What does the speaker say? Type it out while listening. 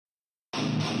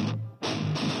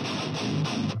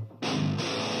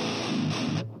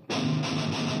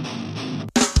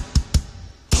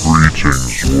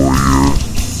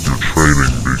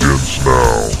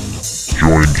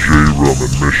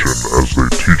mission as they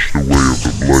teach the way of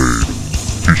the blade,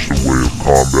 teach the way of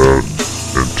combat,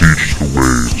 and teach the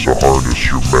way to harness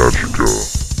your magicka.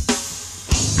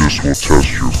 This will test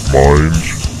your mind,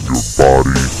 your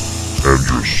body, and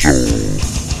your soul.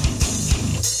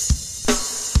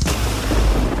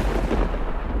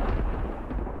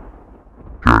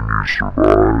 Can you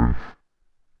survive?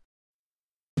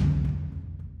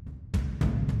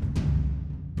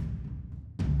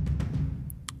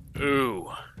 Ooh.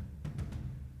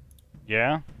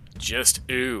 Yeah? Just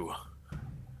ooh.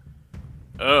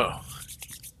 Oh.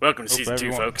 Welcome to Hope Season 2,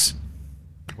 everyone- folks.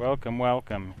 Welcome,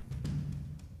 welcome.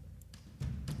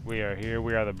 We are here.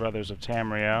 We are the Brothers of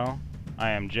Tamriel.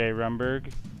 I am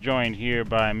JRum, joined here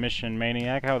by Mission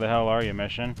Maniac. How the hell are you,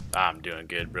 Mission? I'm doing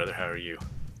good, brother. How are you?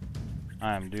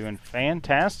 I'm doing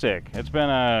fantastic. It's been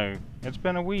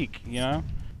a week, you know.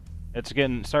 It's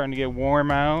starting to get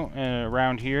warm out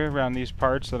around here, around these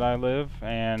parts that I live,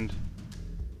 and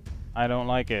I don't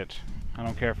like it. I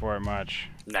don't care for it much.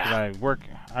 Nah. 'Cause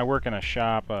I work in a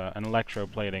shop, an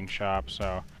electroplating shop,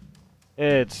 so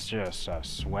it's just a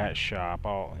sweat shop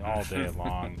all day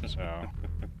long. So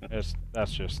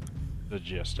that's just the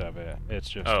gist of it. It's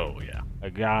just yeah. a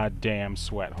goddamn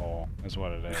sweat hole is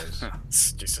what it is.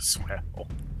 It's just a sweat hole.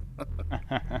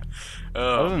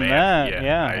 Other than man. that,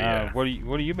 Yeah. what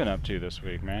have you been up to this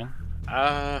week, man?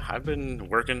 I've been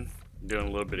working, doing a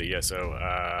little bit of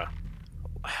ESO.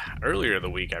 Earlier in the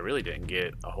week, I really didn't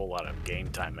get a whole lot of game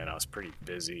time in. I was pretty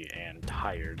busy and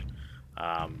tired.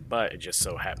 But it just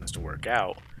so happens to work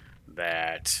out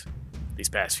that these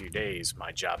past few days,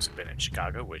 my jobs have been in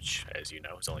Chicago, which, as you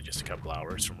know, is only just a couple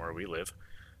hours from where we live.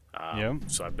 Yep.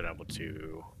 So I've been able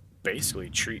to basically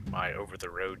treat my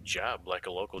over-the-road job like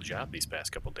a local job these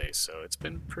past couple days. So it's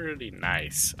been pretty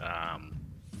nice.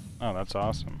 Oh, that's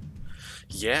awesome.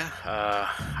 Yeah,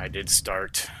 I did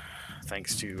start,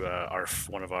 thanks to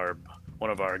one of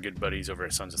our good buddies over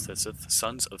at Sons of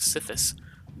Sithis,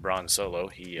 Braun Solo.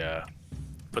 He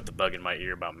put the bug in my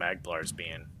ear about Magplars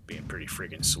being pretty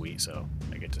freaking sweet, so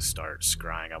I get to start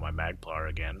scrying on my Magplar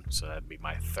again. So that'd be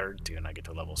my third tune I get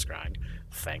to level scrying.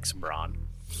 Thanks, Braun.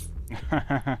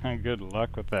 Good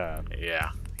luck with that.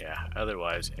 Yeah.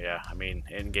 Otherwise, yeah. I mean,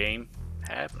 in game,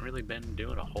 haven't really been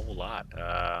doing a whole lot.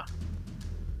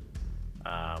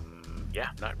 Yeah,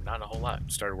 not a whole lot.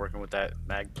 Started working with that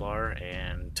Magplar,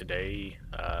 and today,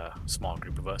 a small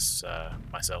group of us,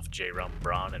 myself, JRum,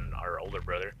 Braun, and our older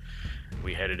brother,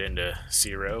 we headed into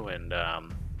Zero and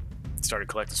started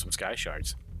collecting some sky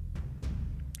shards.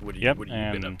 What have you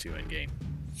been up to in game?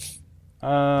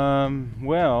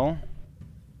 Well,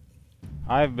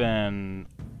 I've been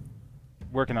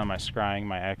working on my scrying,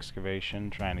 my excavation,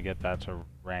 trying to get that to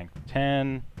rank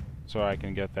 10, so I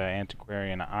can get the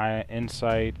Antiquarian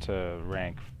Insight to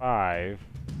rank 5.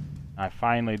 I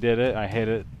finally did it. I hit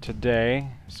it today,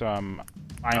 so I'm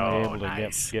finally able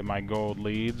to get my gold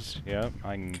leads. Yep,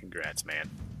 I can. Congrats, man.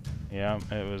 Yeah,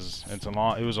 it was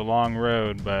a long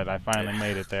road, but I finally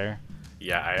made it there.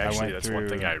 Yeah, that's one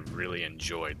thing I really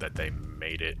enjoyed, that they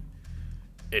made it.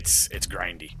 It's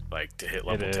grindy, like to hit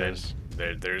level 10.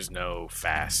 There's no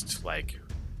fast, like,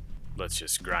 let's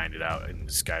just grind it out and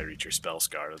Skyreach or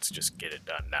Spellscar, let's just get it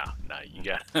done. Nah, you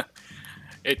got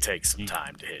it takes some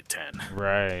time to hit 10.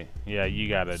 Right. Yeah, you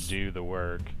gotta do the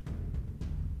work.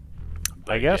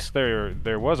 But I guess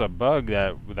there was a bug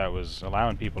that was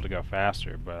allowing people to go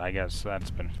faster, but I guess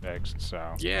that's been fixed.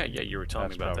 So yeah, you were telling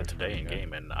me about that today in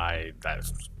game, and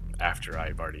that's after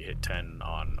I've already hit 10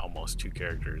 on almost 2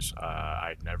 characters.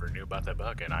 I never knew about that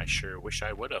bug, and I sure wish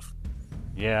I would have.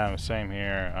 Yeah, same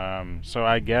here. So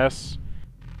I guess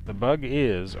the bug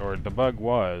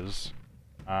was,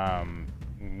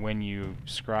 when you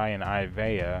scry an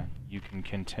Ivea, you could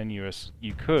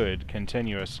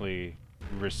continuously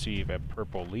receive a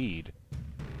purple lead,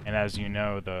 and as you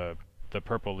know, the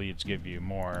purple leads give you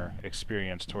more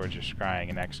experience towards your scrying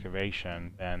and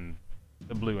excavation than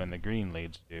the blue and the green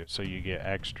leads do, so you get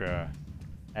extra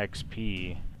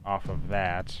XP off of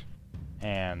that,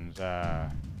 and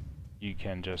you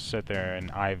can just sit there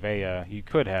and Ivea. You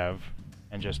could have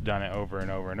and just done it over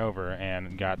and over and over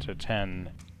and got to 10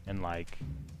 in like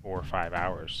 4 or 5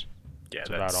 hours. Yeah,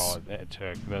 that's about all it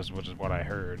took. Which is what I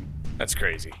heard. That's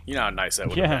crazy. You know how nice that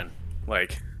would have been.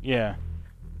 Like, yeah.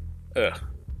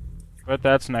 But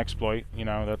that's an exploit. You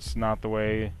know, that's not the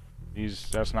way the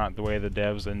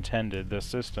devs intended the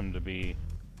system to be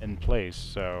in place.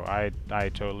 So I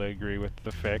totally agree with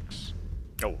the fix.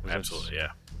 Oh, absolutely,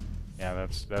 yeah. Yeah,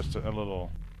 that's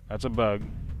a bug.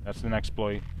 That's an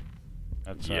exploit.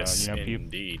 That's yes,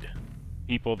 indeed.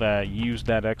 People that use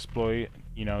that exploit,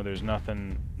 you know, there's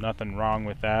nothing wrong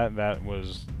with that. That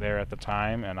was there at the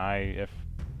time, and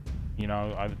you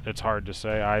know, it's hard to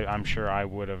say. I'm sure I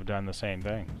would have done the same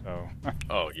thing. So.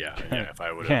 Oh yeah, yeah. If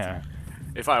I would have, Yeah.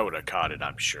 if I would have caught it,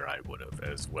 I'm sure I would have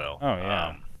as well. Oh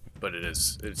yeah. But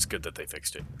it's good that they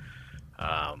fixed it.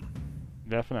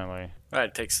 Definitely.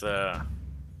 It takes the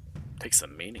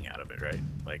meaning out of it, right?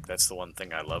 Like that's the one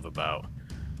thing I love about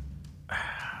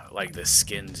like the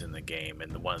skins in the game,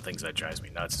 and one of the things that drives me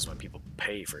nuts is when people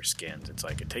pay for skins. It's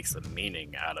like it takes the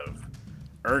meaning out of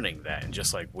earning that, and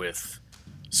just like with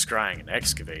scrying and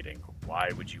excavating, why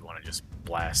would you want to just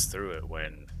blast through it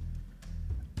when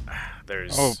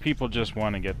there's... Oh, people just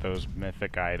want to get those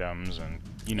mythic items, and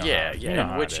you know. Yeah, how, yeah, you know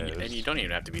and, how it is. and you don't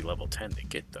even have to be level 10 to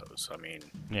get those. I mean,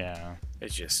 yeah,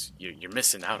 it's just you're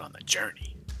missing out on the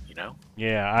journey, you know?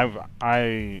 Yeah,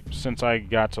 since I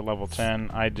got to level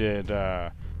 10, I did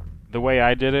the way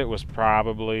I did it was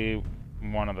probably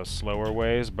one of the slower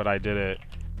ways, but I did it.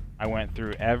 I went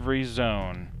through every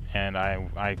zone, and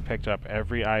I picked up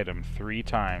every item 3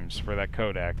 times for that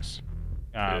codex.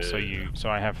 So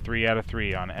I have 3 out of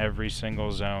 3 on every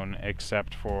single zone,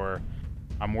 except for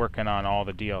I'm working on all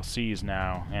the DLCs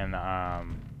now, and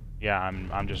yeah,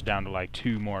 I'm just down to like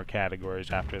 2 more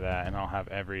categories after that, and I'll have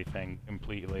everything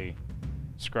completely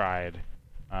scryed.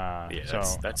 Yeah, so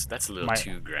that's a little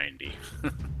too grindy.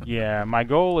 yeah, my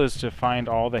goal is to find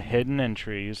all the hidden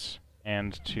entries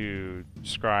and to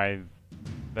scry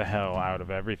the hell out of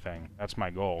everything. That's my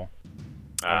goal.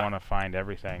 I want to find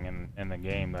everything in the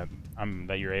game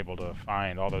that you're able to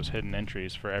find, all those hidden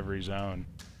entries for every zone,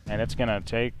 and it's gonna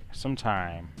take some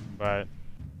time, but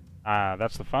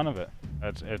that's the fun of it.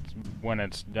 It's when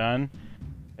it's done,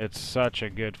 it's such a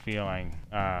good feeling,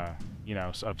 you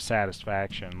know, of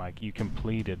satisfaction. Like you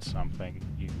completed something,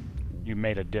 you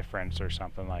made a difference or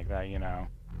something like that, you know.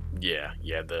 Yeah,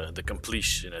 yeah. The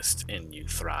completionist in you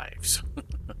thrives.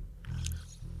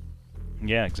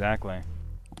 Yeah, exactly.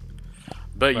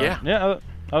 But yeah. Yeah,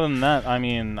 other than that, I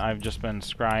mean, I've just been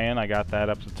scrying. I got that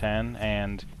up to 10,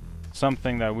 and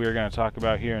something that we're going to talk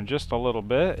about here in just a little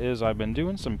bit is I've been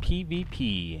doing some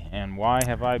PvP. And why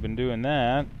have I been doing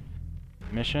that?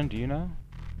 Mission, do you know?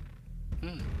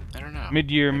 I don't know.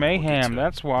 Mid-Year Mayhem,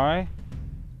 that's why.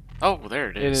 Oh, well, there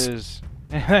it is. It is.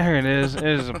 There it is. It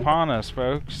is upon us,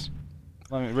 folks.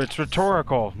 It's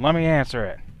rhetorical. Let me answer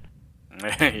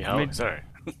it. Sorry.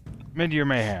 Mid-Year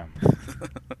Mayhem.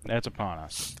 That's upon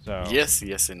us. So. Yes,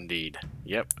 yes, indeed.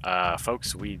 Yep.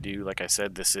 Folks, we do, like I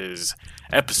said, this is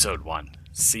episode 1,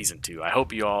 season 2. I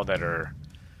hope you all that are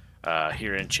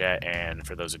here in chat, and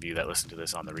for those of you that listen to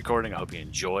this on the recording, I hope you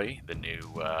enjoy the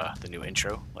new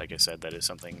intro. Like I said, that is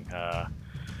something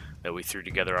that we threw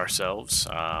together ourselves.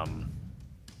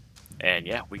 And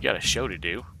yeah, we got a show to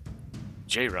do.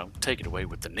 JRum, take it away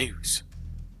with the news.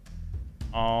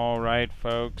 All right,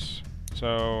 folks.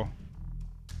 So,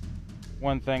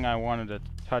 one thing I wanted to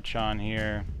touch on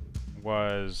here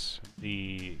was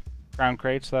the crown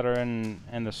crates that are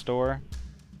in the store.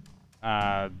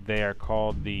 They are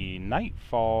called the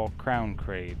Nightfall crown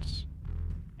crates,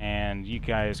 and you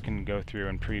guys can go through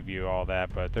and preview all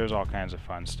that, but there's all kinds of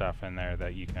fun stuff in there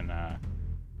that you can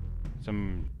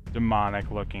some demonic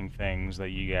looking things that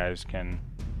you guys can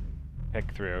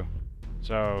pick through.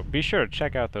 So be sure to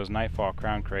check out those Nightfall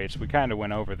crown crates. We kind of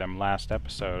went over them last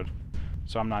episode,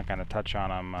 so I'm not going to touch on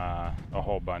them a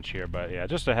whole bunch here, but yeah,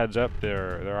 just a heads up,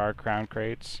 there are crown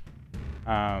crates.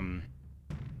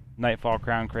 Nightfall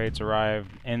crown crates arrive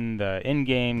in the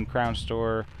in-game crown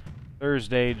store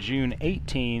Thursday, June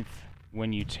 18th.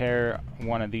 When you tear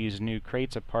one of these new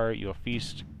crates apart, you'll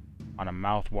feast on a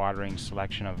mouth-watering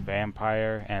selection of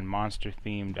vampire and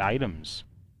monster-themed items,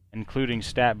 including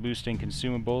stat-boosting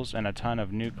consumables and a ton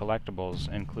of new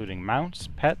collectibles, including mounts,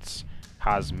 pets,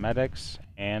 cosmetics,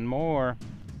 and more.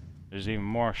 There's even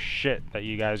more shit that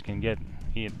you guys can get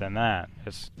than that.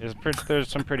 There's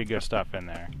some pretty good stuff in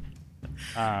there.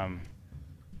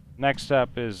 Next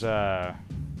up is get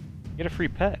a free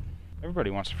pet.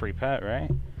 Everybody wants a free pet, right?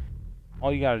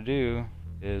 All you gotta do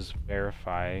is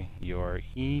verify your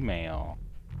email.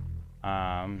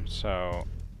 So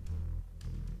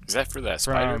is that for that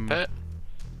spider pet?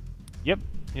 Yep.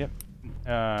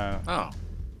 Oh.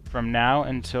 From now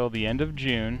until the end of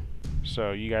June,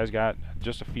 so you guys got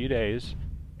just a few days.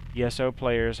 ESO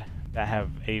players that have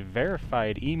a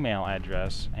verified email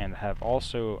address and have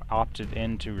also opted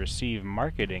in to receive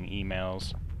marketing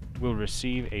emails will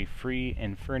receive a free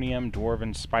Infernium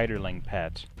Dwarven Spiderling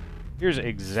pet. Here's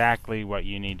exactly what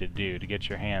you need to do to get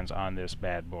your hands on this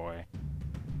bad boy.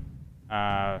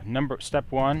 Step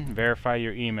 1, verify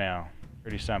your email.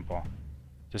 Pretty simple.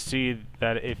 To see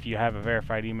that if you have a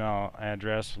verified email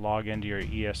address, log into your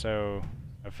ESO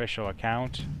official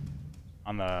account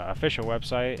on the official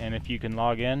website, and if you can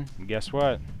log in, guess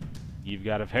what? You've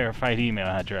got a verified email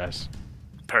address.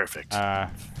 Perfect. Yeah,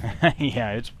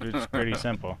 it's pretty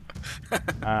simple.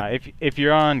 If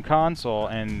you're on console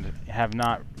and have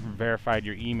not verified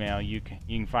your email, you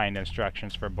can find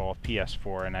instructions for both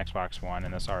PS4 and Xbox One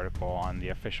in this article on the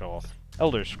official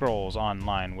Elder Scrolls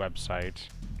Online website.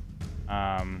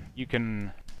 You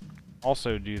can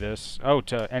also do this.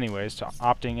 Anyways, to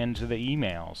opting into the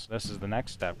emails. This is the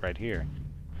next step right here.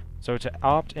 So to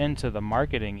opt into the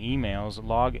marketing emails,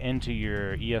 log into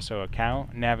your ESO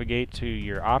account, navigate to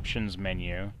your options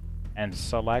menu, and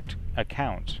select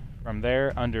account. From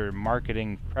there, under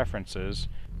marketing preferences,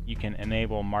 you can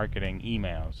enable marketing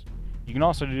emails. You can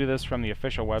also do this from the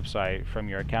official website from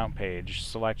your account page.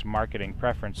 Select marketing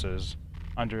preferences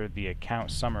under the account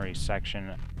summary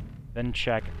section, then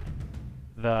check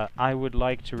the I would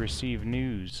like to receive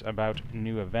news about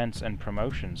new events and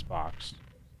promotions box,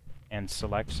 and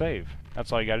select save.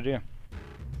 That's all you gotta do.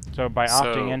 So by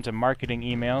opting into marketing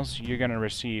emails, you're gonna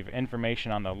receive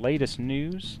information on the latest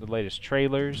news, the latest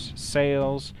trailers,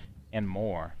 sales, and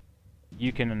more.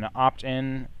 You can opt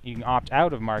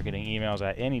out of marketing emails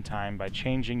at any time by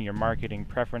changing your marketing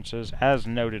preferences as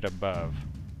noted above,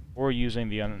 or using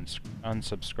the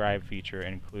unsubscribe feature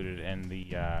included in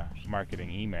the marketing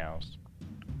emails.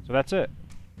 So that's it.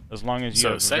 As long as you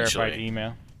have a verified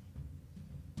email.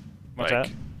 What's that?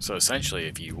 So essentially,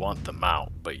 if you want the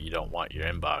mount, but you don't want your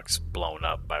inbox blown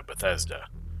up by Bethesda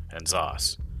and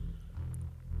ZOS,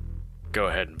 go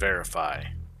ahead and verify,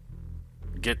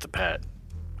 get the pet,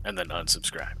 and then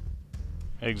unsubscribe.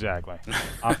 Exactly.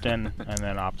 Opt in and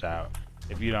then opt out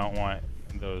if you don't want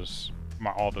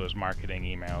all those marketing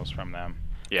emails from them.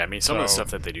 Yeah, I mean, some of the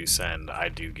stuff that they do send, I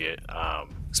do get,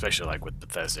 especially like with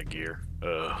Bethesda gear.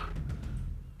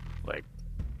 Like,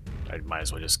 I might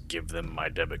as well just give them my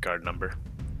debit card number.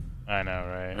 I know,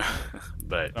 right?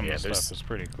 But some yeah, of the stuff is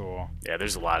pretty cool. Yeah,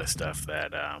 there's a lot of stuff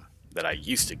that that I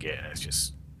used to get, and it's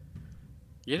just,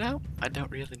 I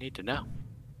don't really need to know.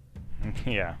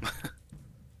 Yeah.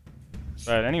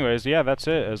 But anyways, yeah, that's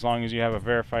it. As long as you have a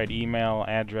verified email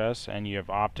address and you have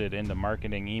opted into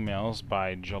marketing emails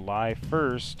by July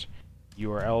 1st,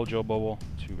 you are eligible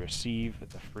to receive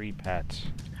the free pet.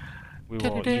 We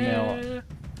will email.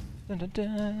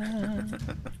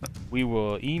 We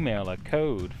will email a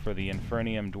code for the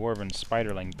Infernium Dwarven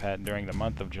Spiderling pet during the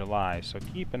month of July, so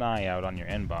keep an eye out on your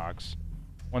inbox.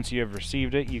 Once you have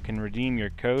received it, you can redeem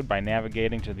your code by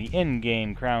navigating to the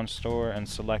in-game Crown Store and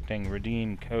selecting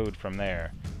Redeem Code from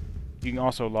there. You can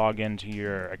also log into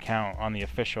your account on the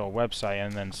official website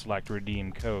and then select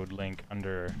Redeem Code link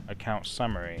under Account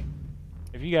Summary.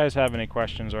 If you guys have any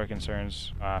questions or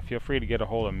concerns, feel free to get a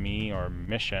hold of me or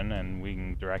Mission, and we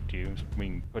can direct you. We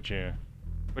can put you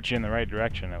in the right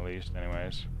direction, at least,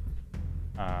 anyways.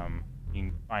 You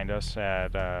can find us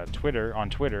at Twitter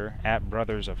at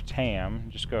Brothers of Tam.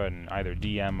 Just go ahead and either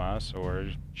DM us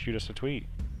or shoot us a tweet.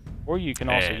 Or you can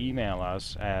also email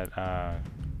us at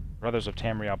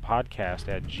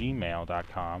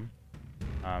brothersoftamrielpodcast@gmail.com.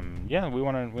 Yeah, we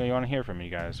want to hear from you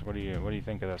guys. What do you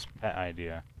think of this pet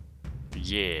idea?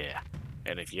 Yeah,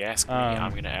 and if you ask me,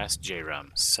 I'm gonna ask JRum.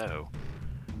 So.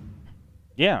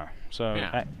 Yeah. So.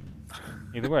 Yeah.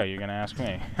 Either way, you're gonna ask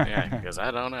me. Yeah, because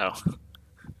I don't know.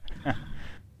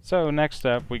 So next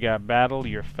up, we got battle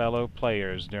your fellow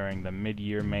players during the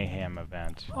Mid-Year Mayhem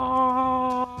event.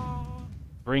 Aww.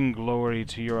 Bring glory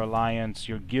to your alliance,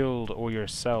 your guild, or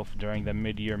yourself during the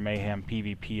Mid-Year Mayhem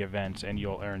PvP event, and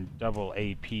you'll earn double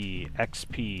AP,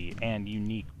 XP, and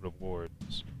unique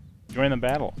rewards. Join the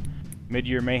battle.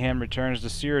 Mid-Year Mayhem returns to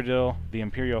Cyrodiil, the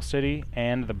Imperial City,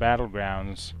 and the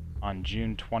Battlegrounds on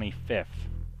June 25th.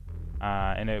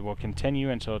 And it will continue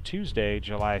until Tuesday,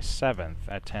 July 7th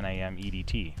at 10 a.m.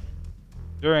 EDT.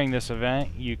 During this event,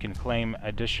 you can claim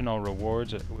additional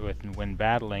rewards when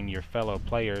battling your fellow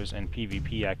players in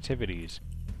PvP activities,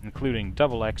 including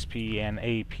double XP and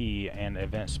AP and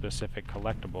event-specific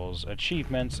collectibles,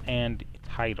 achievements, and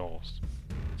titles.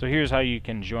 So here's how you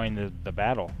can join the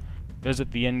battle.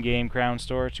 Visit the in-game Crown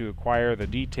Store to acquire the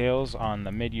details on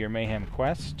the Mid-Year Mayhem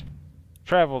quest.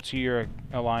 Travel to your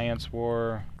Alliance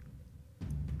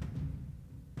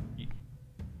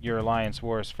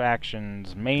War's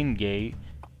faction's main gate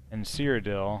in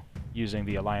Cyrodiil using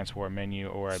the Alliance War menu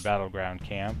or a battleground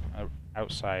camp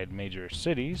outside major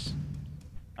cities.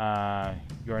 You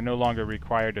are no longer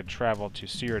required to travel to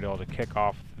Cyrodiil to kick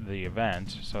off the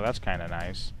event, so that's kind of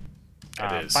nice.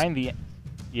 It is.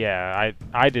 Yeah,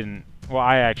 I didn't. Well,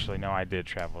 I actually know I did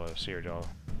travel to Cyrodiil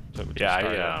to start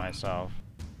it myself.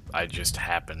 I just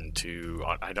happened to,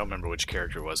 I don't remember which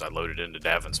character it was. I loaded into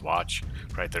Davin's watch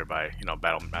right there by,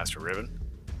 Battle Master Riven.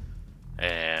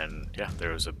 And yeah,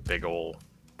 there was a big old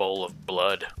bowl of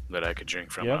blood that I could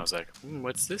drink from. Yep. And I was like,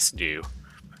 what's this do?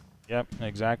 Yep,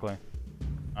 exactly.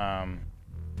 And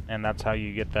that's how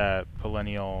you get that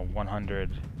Perennial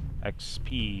 100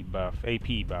 XP buff,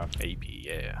 AP buff. AP,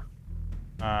 yeah.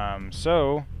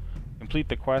 So, complete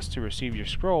the quest to receive your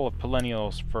scroll of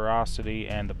Perennial's Ferocity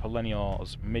and the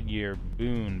Perennial's Mid-Year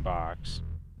Boon box.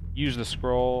 Use the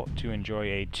scroll to enjoy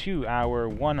a 2-hour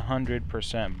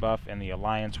 100% buff in the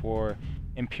Alliance War,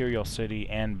 Imperial City,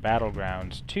 and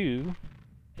Battlegrounds 2,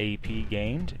 AP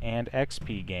gained, and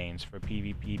XP gains for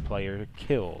PvP player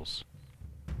kills.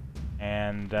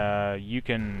 And you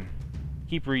can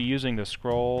keep reusing the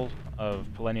scroll of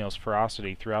Perennial's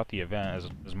Ferocity throughout the event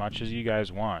as much as you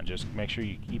guys want. Just make sure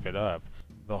you keep it up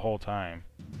the whole time.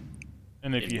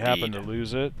 And if you happen to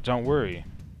lose it, don't worry.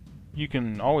 You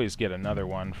can always get another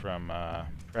one from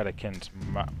Predicant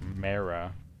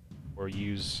Mara, or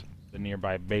use the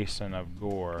nearby Basin of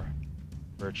Gore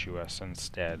Virtuous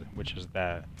instead, which is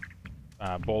that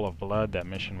bowl of blood that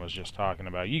Mission was just talking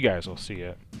about. You guys will see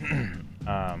it.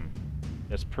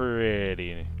 It's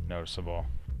pretty noticeable.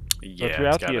 Yeah, so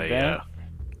throughout it's got the event, a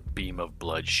beam of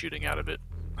blood shooting out of it.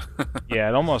 yeah,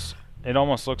 it almost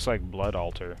looks like Blood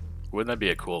Altar. Wouldn't that be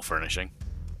a cool furnishing?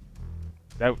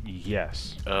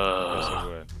 Yes. Yes, it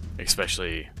would.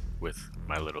 Especially with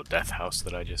my little death house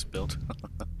that I just built.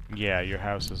 Yeah, your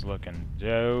house is looking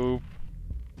dope.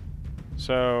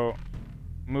 So,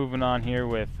 moving on here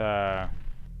with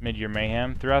Mid-Year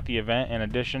Mayhem. Throughout the event, in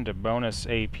addition to bonus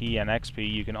AP and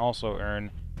XP, you can also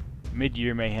earn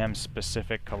Mid-Year Mayhem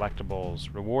specific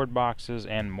collectibles, reward boxes,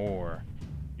 and more.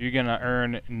 You're gonna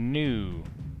earn new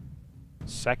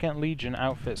 2nd Legion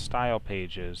outfit style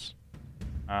pages.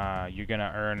 You're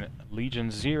gonna earn Legion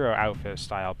 0 outfit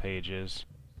style pages,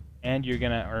 and you're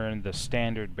gonna earn the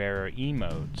Standard Bearer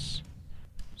emotes.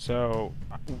 So,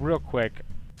 real quick,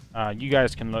 you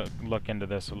guys can look into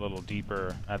this a little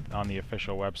deeper on the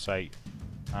official website,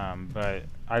 but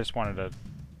I just wanted to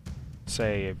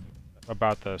say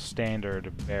about the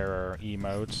Standard Bearer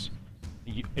emotes.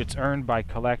 It's earned by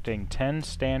collecting 10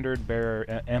 Standard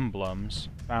Bearer emblems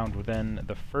found within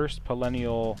the first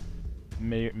Perennial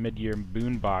Mid-Year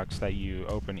Boon box that you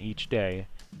open each day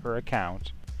per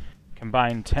account.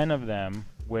 Combine 10 of them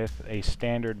with a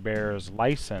Standard Bearer's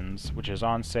license, which is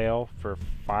on sale for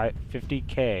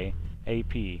 50k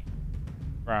AP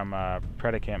from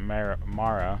Predicant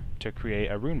Mara to create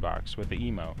a rune box with the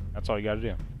emote. That's all you gotta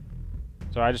do.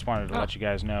 So I just wanted to let you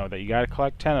guys know that you gotta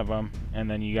collect 10 of them, and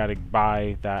then you gotta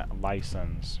buy that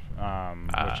license,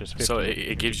 which is 50. So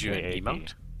it gives you an AP.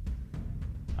 emote?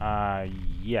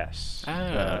 Yes.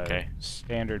 Okay.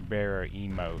 Standard Bearer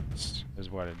emotes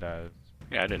is what it does.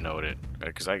 Yeah, I didn't know it,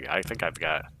 because I think I've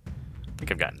got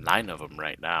 9 of them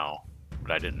right now,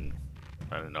 but I didn't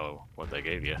know what they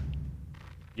gave you.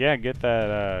 Yeah, get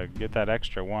that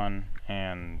extra one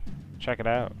and check it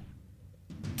out.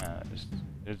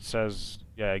 It says,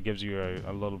 yeah, it gives you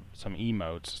some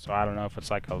emotes. So I don't know if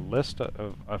it's like a list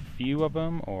of a few of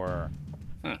them or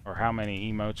how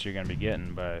many emotes you're gonna be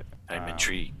getting, but I'm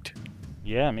intrigued.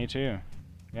 Yeah, me too.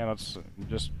 Yeah, let's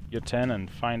just get 10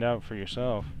 and find out for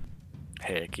yourself.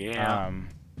 Heck yeah.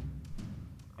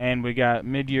 And we got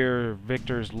Mid-Year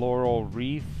Victor's Laurel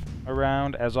Wreath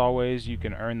around. As always, you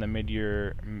can earn the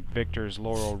Mid-Year Victor's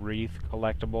Laurel Wreath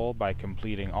collectible by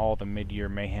completing all the Mid-Year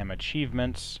Mayhem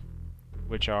achievements,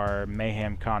 which are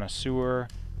Mayhem Connoisseur,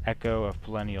 Echo of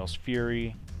Perennial's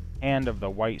Fury, Hand of the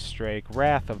White Strake,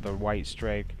 Wrath of the White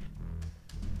Strake,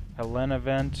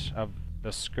 Helenavent of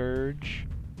the Scourge,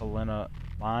 Helena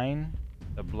Line,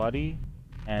 the Bloody,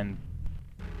 and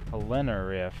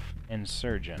Helenarif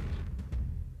Insurgent.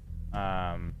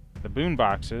 The boon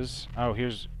boxes. Oh,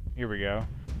 here we go.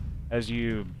 As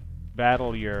you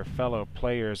battle your fellow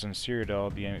players in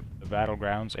Cyrodiil, the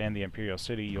Battlegrounds, and the Imperial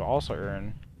City, you also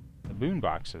earn the boon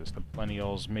boxes, the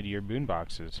Perennial's Mid-Year boon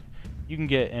boxes. You can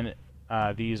get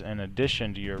these in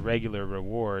addition to your regular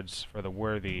rewards for the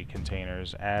worthy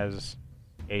containers as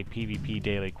a PvP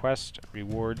daily quest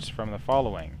rewards from the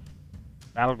following: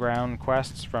 Battleground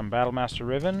quests from Battlemaster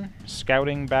Riven,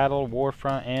 Scouting, Battle,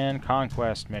 Warfront, and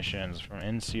Conquest missions from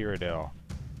Cyrodiil,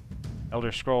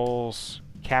 Elder Scrolls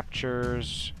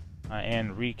captures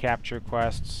and recapture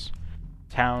quests,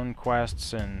 town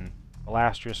quests in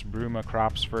Elastris, Bruma,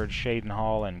 Cropsford,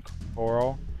 Shadenhall, and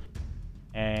Coral,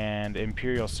 and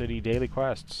Imperial City daily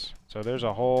quests. So there's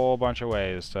a whole bunch of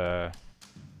ways to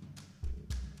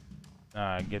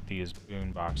get these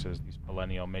boon boxes, these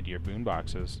Perennial Mid-Year boon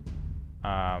boxes.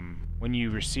 When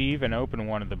you receive and open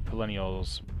one of the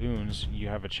Perennial's boons, you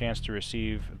have a chance to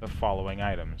receive the following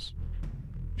items: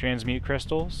 transmute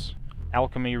crystals,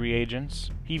 alchemy reagents,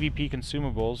 PvP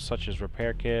consumables such as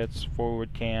repair kits,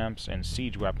 forward camps, and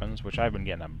siege weapons, which I've been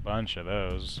getting a bunch of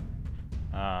those.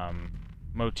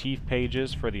 Motif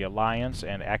pages for the Alliance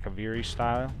and Akaviri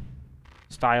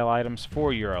style items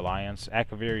for your Alliance,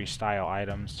 Akaviri style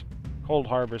items, Cold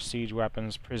Harbor siege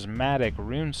weapons, prismatic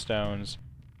runestones,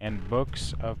 and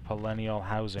books of Perennial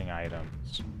housing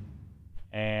items.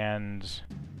 And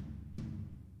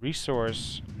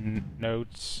resource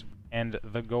notes and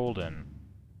the golden.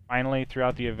 Finally,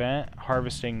 throughout the event,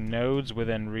 harvesting nodes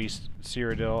within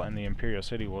Cyrodiil and the Imperial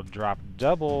City will drop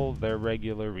double their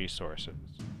regular resources.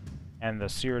 And the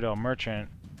Cyrodiil merchant,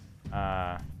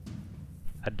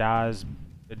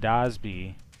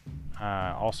 Adasby,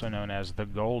 also known as the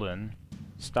Golden,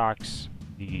 stocks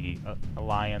the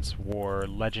Alliance wore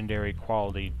legendary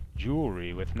quality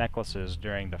jewelry with necklaces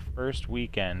during the first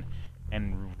weekend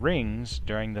and rings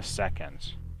during the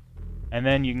second. And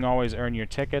then you can always earn your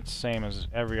tickets, same as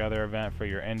every other event for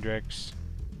your Endrix.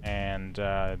 And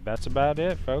that's about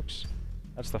it, folks.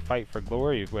 That's the fight for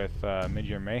glory with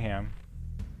Mid-Year Mayhem.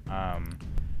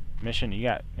 Mission, you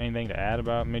got anything to add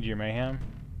about Mid-Year Mayhem?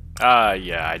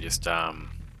 Yeah, I just,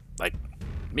 like,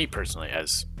 me personally,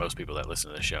 as most people that listen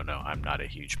to the show know, I'm not a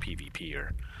huge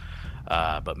PvPer.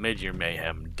 But Mid-Year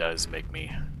Mayhem does make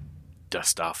me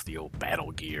dust off the old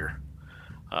battle gear.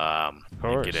 And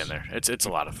get in there. It's a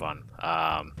lot of fun.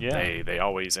 Yeah. They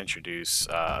always introduce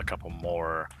a couple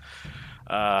more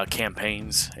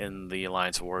campaigns in the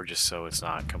Alliance War, just so it's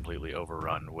not completely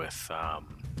overrun with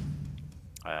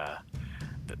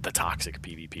the toxic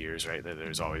PvPers, right?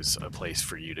 There's always a place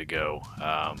for you to go,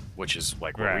 which is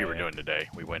like what we were doing today.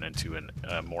 We went into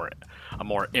a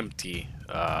more empty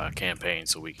campaign,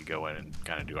 so we could go in and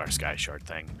kind of do our Sky Shard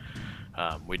thing.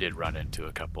 We did run into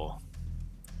a couple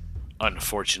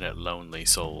unfortunate lonely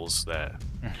souls that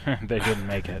they didn't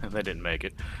make it. They didn't make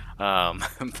it.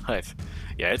 But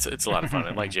yeah, it's a lot of fun.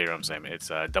 And like JRum saying,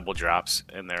 it's double drops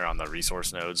in there on the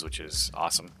resource nodes, which is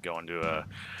awesome. Going to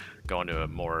a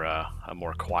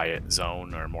more quiet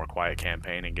zone or a more quiet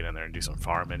campaign and get in there and do some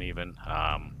farming even.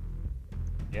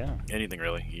 Yeah. Anything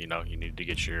really. You know, you need to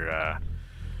get your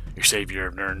Savior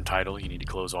of Nirn title. You need to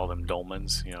close all them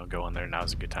dolmens. You know, go in there.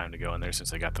 Now's a good time to go in there since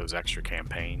they got those extra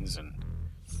campaigns. And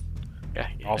yeah.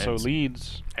 Also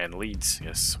leads. And leads,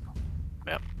 yes.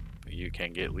 Yep. You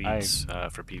can get leads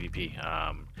for PvP.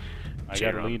 I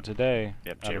got a lead today.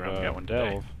 Yep, JRum got one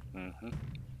today.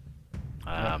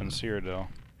 Up in Cyrodiil.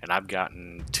 And I've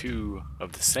gotten 2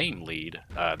 of the same lead,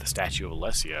 the Statue of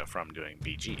Alessia, from doing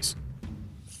BGs.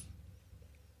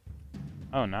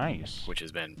 Oh, nice. Which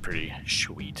has been pretty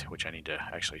sweet, which I need to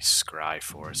actually scry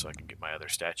for so I can get my other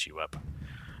statue up.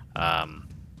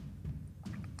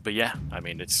 But yeah, I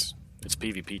mean, it's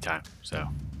PvP time, so.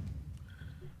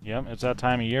 Yep, it's that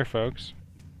time of year, folks.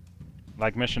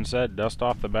 Like Mission said, dust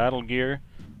off the battle gear,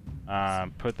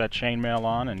 put that chainmail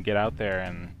on, and get out there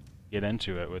and get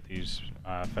into it with these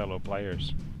fellow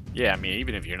players. Yeah, I mean,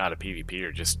 even if you're not a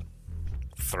PvPer, just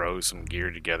throw some gear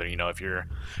together. You know, if you're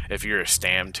a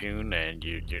Stam tune and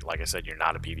you're like I said, you're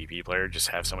not a PvP player, just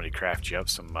have somebody craft you up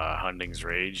some Hunding's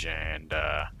Rage and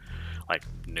like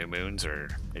New Moons, or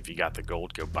if you got the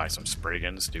gold, go buy some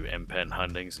Spriggans, do M-Pen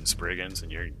Hundings and Spriggans,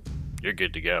 and you're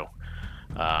good to go.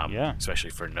 Yeah.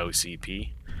 Especially for no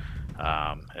CP.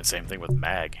 And same thing with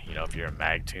Mag. You know, if you're a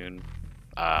Mag tune,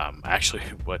 actually,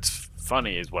 what's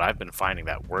funny is what I've been finding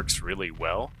that works really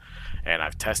well, and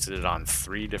I've tested it on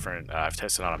 3 different. I've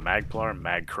tested on a Magplar,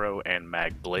 Mag Crow, and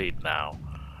Mag Blade now.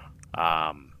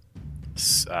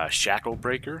 Shackle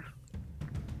Breaker,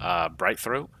 Bright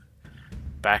Throat,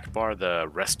 Backbar the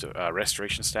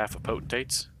Restoration Staff of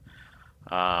Potentates,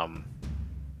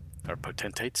 or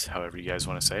Potentates, however you guys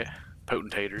want to say it.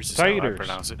 Potentators is how I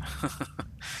pronounce it.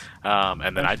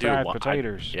 And then I do I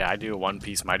do a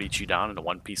 1-piece Mighty Chudan and a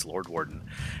 1-piece Lord Warden.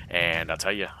 And I'll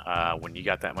tell you, when you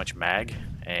got that much mag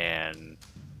and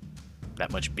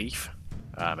that much beef,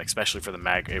 especially for the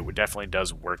mag, it definitely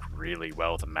does work really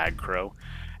well with the Mag Crow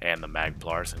and the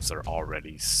Magplar, since they're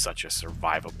already such a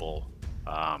survivable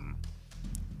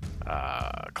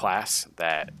class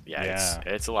that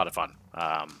it's a lot of fun.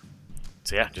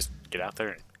 So yeah, just get out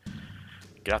there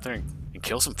and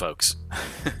kill some folks.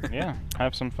 Yeah,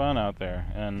 have some fun out there.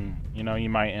 And you know, you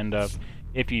might end up,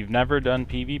 if you've never done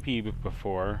PvP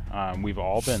before, we've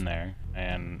all been there,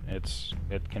 and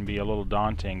it can be a little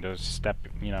daunting to step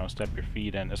your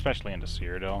feet in, especially into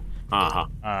Cyrodiil.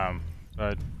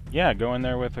 But yeah, go in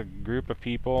there with a group of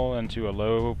people into a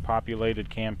low populated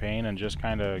campaign and just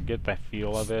kind of get the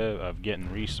feel of it, of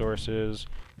getting resources,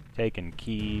 taking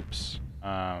keeps,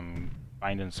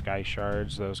 finding sky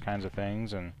shards, those kinds of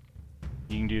things, and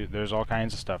you can do. There's all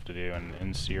kinds of stuff to do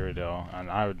in Cyrodiil, and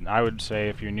I would say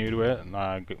if you're new to it,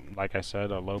 like I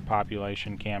said, a low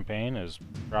population campaign is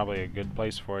probably a good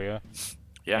place for you.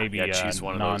 Yeah, Maybe yeah, choose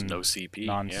one of those no CP.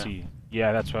 Non-C.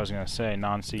 Yeah, that's what I was gonna say.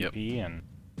 Non-CP, Yep. and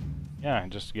yeah,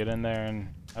 just get in there and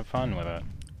have fun with it.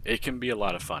 It can be a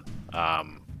lot of fun.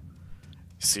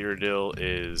 Cyrodiil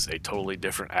is a totally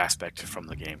different aspect from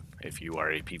the game. If you are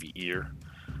a PvEer,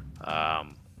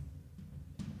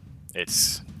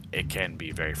 it can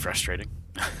be very frustrating.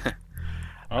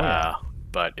 Oh yeah.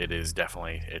 But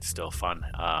it's still fun.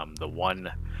 The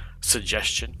one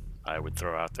suggestion I would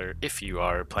throw out there, if you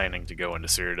are planning to go into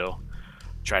Cyrodiil,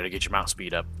 try to get your mount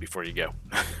speed up before you go.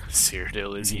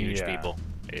 Cyrodiil is huge, Yeah. people.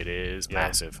 It is Yeah.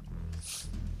 massive.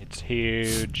 It's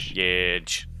huge.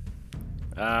 Huge.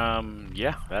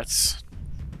 Yeah, that's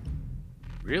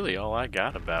really all I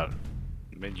got about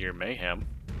Mid-Year Mayhem.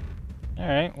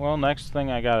 Alright, well, next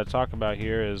thing I gotta talk about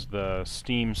here is the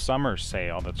Steam Summer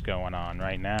Sale that's going on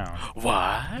right now.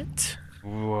 What?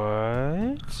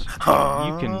 What?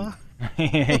 Huh? You can...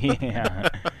 yeah.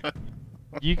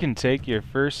 You can take your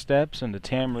first steps into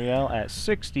Tamriel at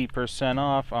 60%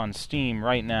 off on Steam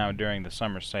right now during the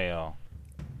summer sale.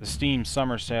 The Steam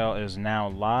Summer Sale is now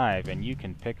live, and you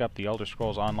can pick up the Elder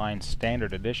Scrolls Online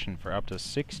Standard Edition for up to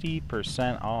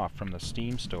 60% off from the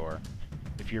Steam store.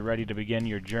 If you're ready to begin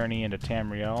your journey into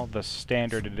Tamriel, the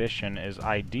Standard Edition is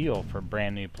ideal for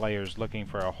brand new players looking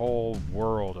for a whole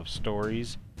world of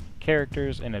stories,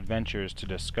 characters, and adventures to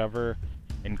discover,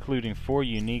 including 4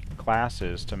 unique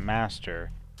classes to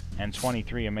master and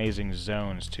 23 amazing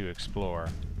zones to explore.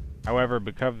 However,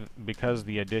 because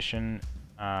the edition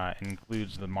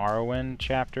includes the Morrowind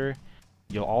chapter,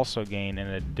 you'll also gain an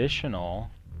additional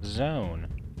zone,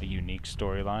 a unique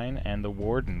storyline, and the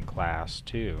Warden class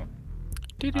too.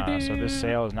 So this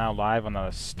sale is now live on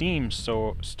the Steam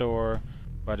store,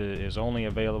 but it is only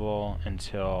available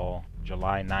until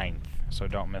July 9th, so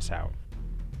don't miss out.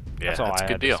 Yeah, That's all that's I a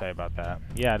good had deal. to say about that.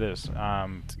 Yeah, it is. a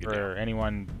good For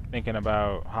anyone thinking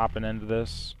about hopping into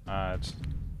this,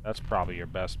 that's probably your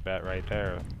best bet right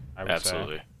there, I would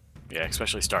Absolutely. say. Yeah,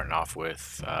 especially starting off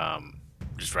with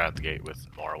just right out the gate with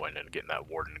Morrowind and getting that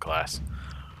Warden class.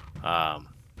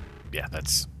 Yeah,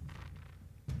 that's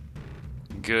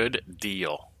good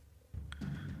deal.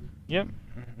 Yep,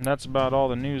 that's about all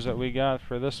the news that we got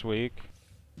for this week.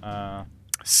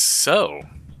 So,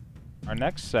 Our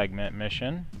next segment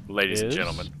mission ladies and is-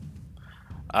 gentlemen,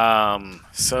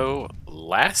 so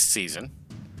last season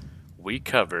we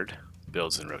covered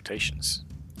builds and rotations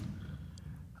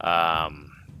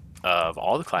of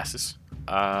all the classes.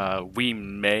 We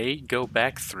may go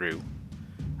back through,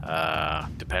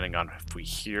 depending on if we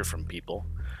hear from people,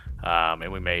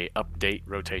 and we may update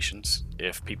rotations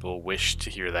if people wish to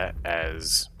hear that,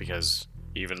 because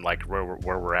even like where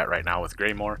we're at right now with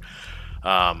Greymore,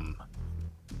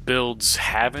 builds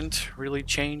haven't really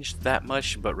changed that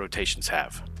much, but rotations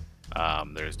have.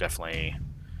 There's definitely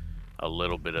a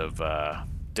little bit of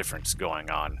difference going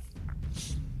on.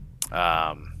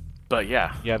 But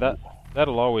yeah. Yeah,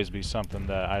 that'll always be something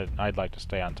that I'd like to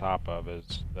stay on top of,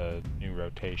 is the new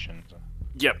rotations.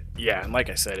 Yep. Yeah, and like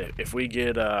I said, if we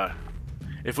get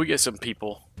some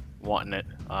people wanting it,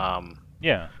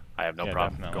 Yeah. I have no Yeah,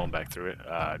 problem definitely. going back through it.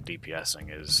 DPSing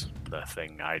is the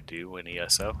thing I do in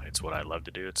ESO. It's what I love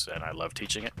to do. And I love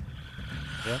teaching it.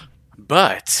 Yeah.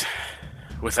 But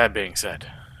with that being said,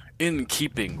 in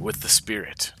keeping with the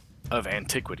spirit of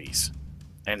antiquities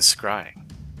and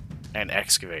scrying and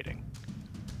excavating,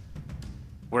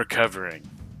 we're covering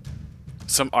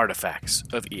some artifacts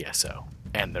of ESO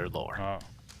and their lore. Oh,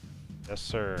 yes,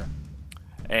 sir.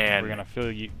 And We're gonna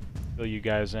fill you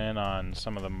guys in on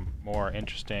some of the more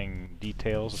interesting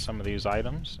details of some of these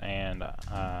items, and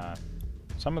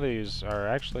some of these are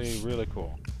actually really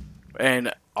cool.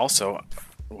 And also,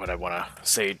 what I want to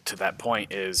say to that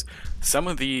point is some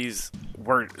of these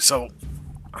were so.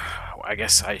 I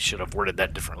guess I should have worded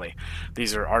that differently.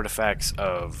 These are artifacts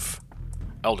of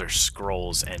Elder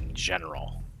Scrolls in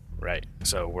general, right?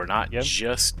 So we're not Yep.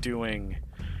 just doing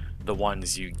the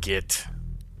ones you get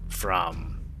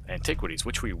from Antiquities,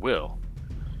 which we will,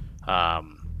 but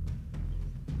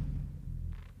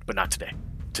not today.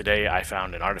 Today I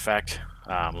found an artifact.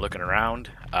 Looking around,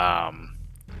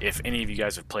 if any of you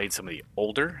guys have played some of the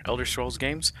older Elder Scrolls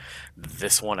games,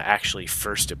 this one actually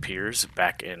first appears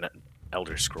back in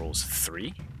Elder Scrolls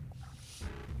 3.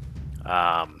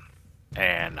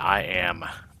 And I am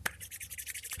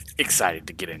excited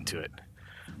to get into it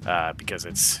because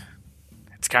it's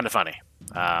kind of funny.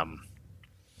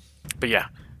 But yeah,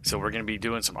 so we're going to be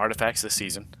doing some artifacts this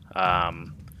season.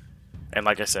 And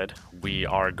like I said, we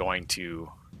are going to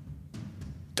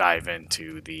dive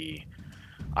into the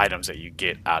items that you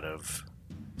get out of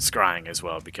scrying as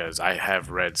well, because I have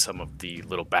read some of the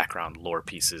little background lore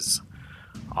pieces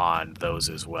on those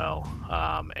as well.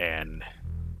 And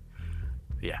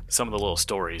yeah, some of the little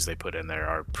stories they put in there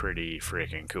are pretty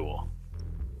freaking cool.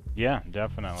 Yeah,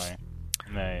 definitely.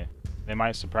 And they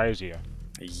might surprise you.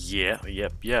 Yeah,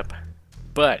 yep.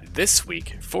 But this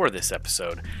week, for this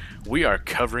episode, we are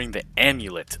covering the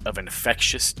Amulet of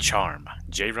Infectious Charm.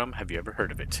 JRum, have you ever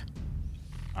heard of it?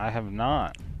 I have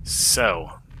not.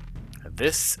 So,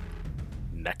 this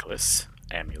necklace,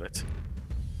 amulet,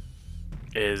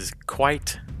 is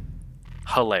quite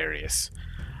hilarious.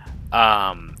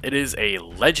 It is a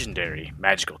legendary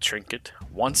magical trinket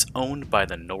once owned by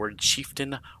the Nord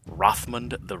chieftain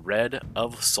Rothmund the Red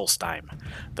of Solstheim,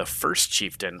 the first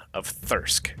chieftain of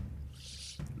Thirsk.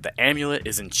 The amulet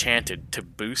is enchanted to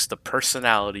boost the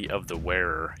personality of the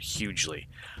wearer hugely,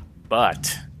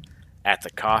 but at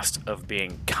the cost of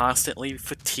being constantly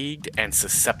fatigued and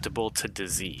susceptible to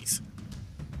disease.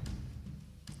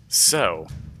 So,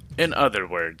 in other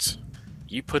words,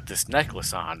 you put this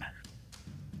necklace on,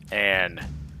 and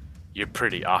you're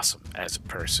pretty awesome as a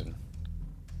person.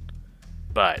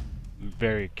 But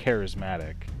very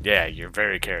charismatic. Yeah, you're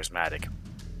very charismatic.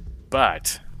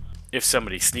 But if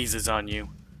somebody sneezes on you,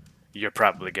 you're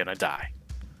probably gonna die.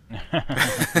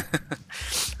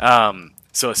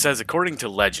 So it says, according to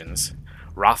legends,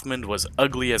 Rothmund was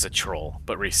ugly as a troll,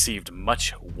 but received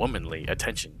much womanly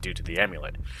attention due to the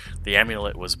amulet. The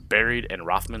amulet was buried in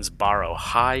Rothmund's barrow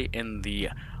high in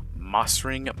the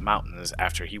Mosring Mountains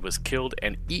after he was killed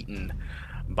and eaten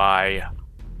by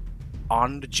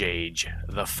Ondjage,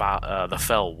 the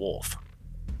fell wolf.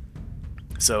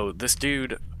 So this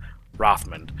dude,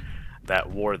 Rothmund, that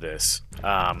wore this,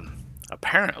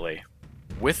 apparently,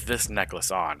 with this necklace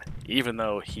on, even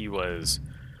though he was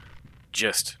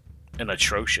just an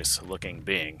atrocious looking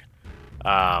being,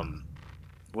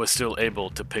 was still able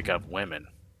to pick up women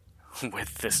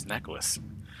with this necklace,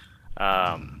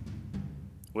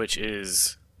 which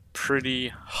is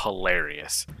pretty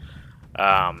hilarious.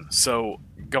 So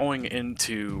going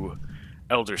into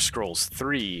Elder Scrolls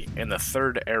 3, in the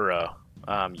Third Era,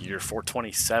 year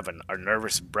 427, a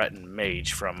nervous Breton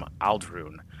mage from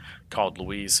Aldrune called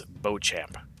Louise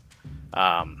Beauchamp.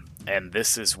 And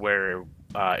this is where,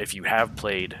 if you have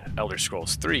played Elder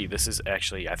Scrolls 3, this is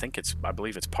actually, I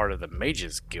believe it's part of the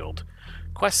Mages Guild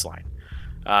questline.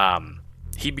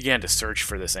 He began to search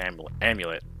for this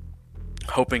amulet,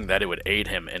 hoping that it would aid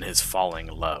him in his falling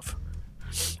love.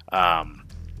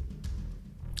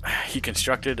 He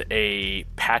constructed a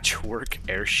patchwork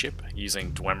airship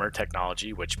using Dwemer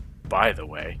technology, which, by the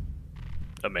way,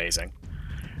 amazing.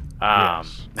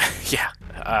 Yes. Yeah,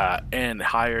 and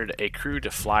hired a crew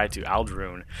to fly to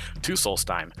Aldrune to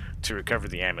Solstheim to recover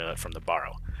the amulet from the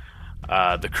barrow.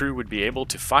 The crew would be able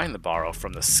to find the barrow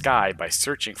from the sky by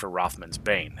searching for Rothmund's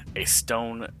Bane, a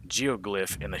stone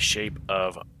geoglyph in the shape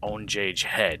of Ondjage's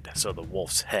head, so the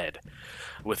wolf's head,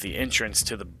 with the entrance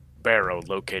to the barrow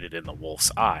located in the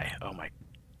wolf's eye. Oh my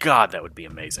god, that would be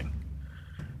amazing.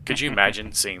 Could you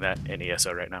imagine seeing that in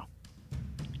ESO right now?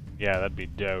 Yeah, that'd be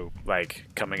dope. Like,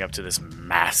 coming up to this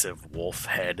massive wolf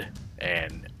head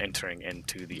and entering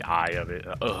into the eye of it.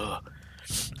 Ugh.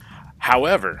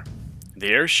 However, the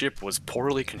airship was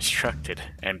poorly constructed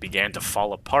and began to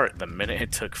fall apart the minute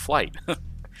it took flight.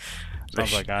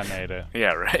 Sounds like I made it.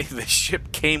 Yeah, right? The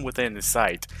ship came within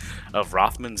sight of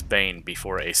Rothmund's Bane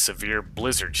before a severe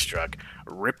blizzard struck,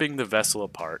 ripping the vessel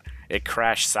apart. It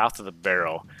crashed south of the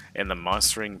barrow in the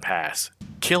Mosring Pass,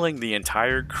 killing the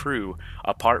entire crew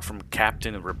apart from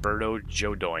Captain Roberto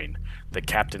Jodoin. The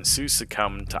captain soon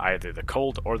succumbed to either the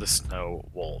cold or the snow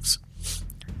wolves.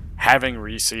 Having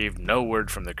received no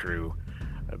word from the crew,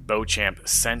 Beauchamp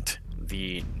sent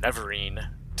the Neverine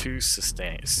to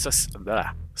Solstheim.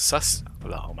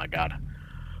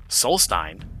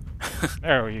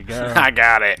 There you go. I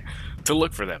got it. To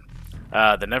look for them.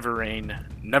 The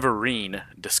Neverine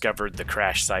discovered the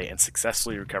crash site and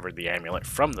successfully recovered the amulet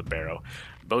from the barrow.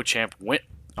 Beauchamp went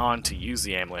on to use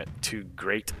the amulet to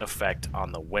great effect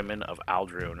on the women of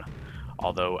Aldrune,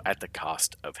 although at the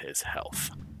cost of his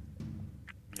health.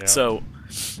 Yeah. So,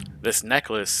 this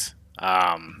necklace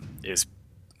is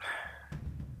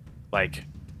like,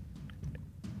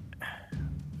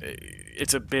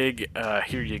 it's a big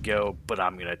here you go, but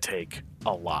I'm gonna take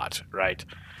a lot, right?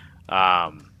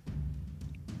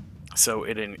 So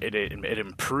it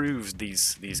improves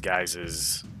these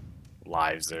guys'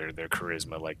 lives, their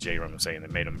charisma, like JRum was saying,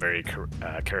 that made them very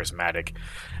charismatic,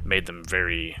 made them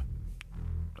very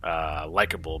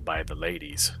likable by the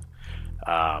ladies.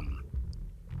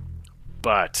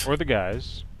 But Or the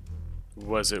guys.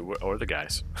 was it, or the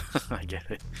guys? I get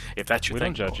it. If that's your We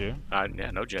thing, don't judge you.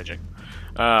 yeah, no judging.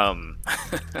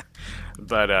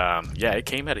 But yeah, it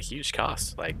came at a huge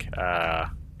cost. Like,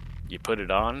 you put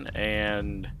it on,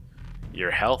 and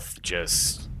your health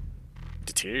just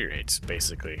deteriorates.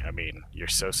 Basically, I mean, you're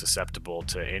so susceptible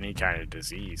to any kind of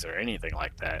disease or anything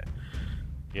like that.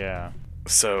 Yeah.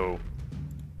 So,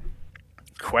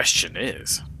 question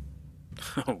is,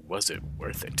 was it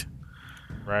worth it?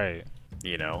 Right.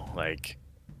 You know, like,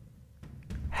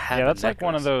 Yeah, that's like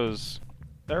one of those.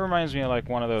 That reminds me of like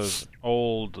one of those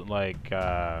old like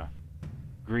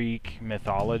Greek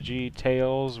mythology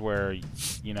tales where,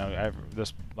 you know,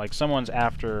 this like someone's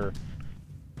after,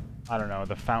 I don't know,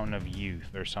 the Fountain of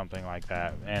Youth or something like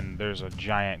that, and there's a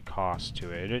giant cost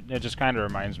to it. It just kind of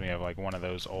reminds me of like one of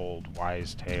those old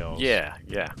wise tales. Yeah,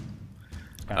 yeah.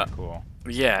 It's kind of cool.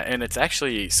 Yeah, and it's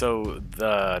actually, so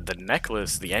the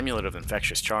necklace, the Amulet of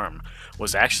Infectious Charm,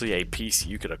 was actually a piece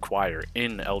you could acquire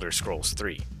in Elder Scrolls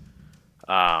 3.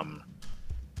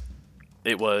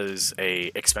 It was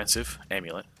a expensive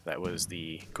amulet. That was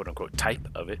the quote-unquote type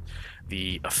of it.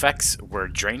 The effects were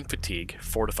Drain Fatigue,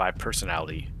 Fortify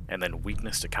Personality, and then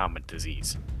Weakness to Common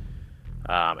Disease.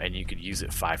 And you could use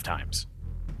it 5 times.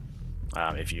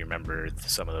 If you remember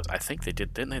some of those, I think they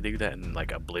didn't they do that in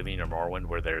like Oblivion or Morrowind,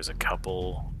 where there's a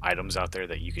couple items out there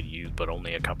that you could use, but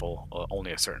only a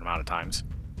certain amount of times.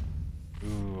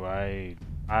 Ooh,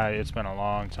 it's been a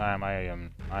long time. I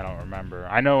don't remember.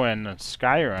 I know in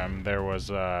Skyrim there was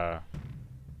a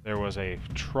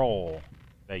troll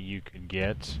that you could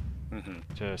get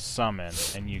to summon,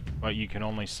 but you can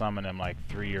only summon him like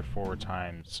 3 or 4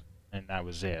 times, and that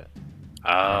was it.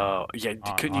 Oh, yeah.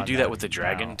 Couldn't you do that with the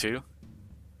dragon too?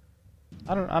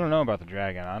 I don't know about the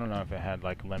dragon. I don't know if it had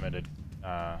like limited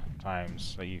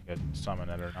times that you could summon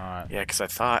it or not. Yeah, because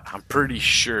I'm pretty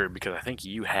sure, because I think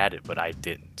you had it, but I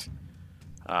didn't.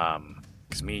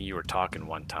 Because me and you were talking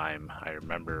one time, I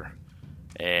remember,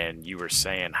 and you were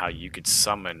saying how you could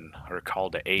summon or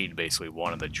call to aid basically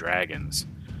one of the dragons,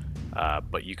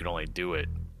 but you could only do it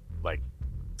like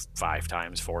 5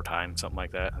 times, 4 times, something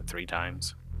like that, 3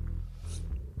 times.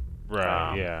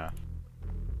 Right. Yeah.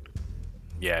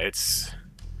 Yeah, it's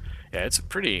a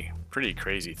pretty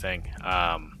crazy thing.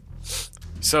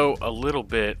 So a little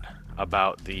bit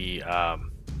about the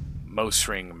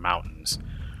Mosring Mountains,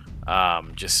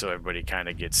 just so everybody kind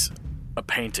of gets a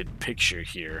painted picture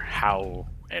here, how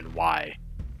and why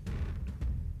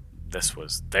this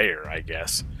was there, I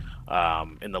guess.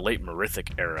 In the late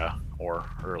Merithic era, or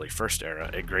early First Era,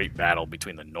 a great battle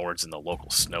between the Nords and the local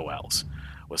Snow Elves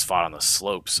was fought on the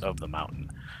slopes of the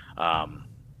mountain.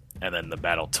 And then the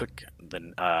battle took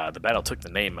the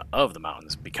name of the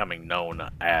mountains, becoming known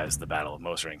as the Battle of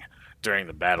Mosring. During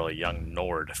the battle, a young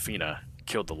Nord, Fina,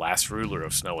 killed the last ruler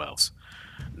of Snow Elves,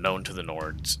 known to the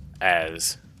Nords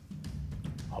as,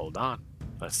 hold on,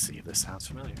 let's see if this sounds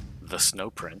familiar, the Snow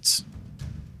Prince.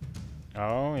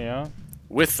 Oh, yeah.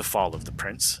 With the fall of the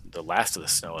prince, the last of the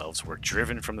Snow Elves were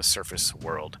driven from the surface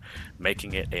world,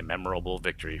 making it a memorable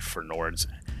victory for Nords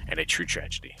and a true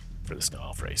tragedy for the Snow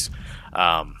Elf race.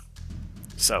 The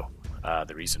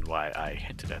reason why I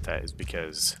hinted at that is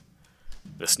because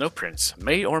the Snow Prince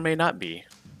may or may not be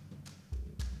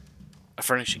a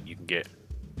furnishing you can get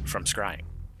from scrying.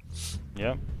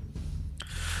 Yep.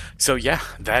 So yeah,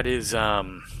 that is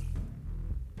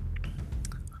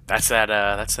that's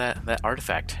that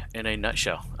artifact in a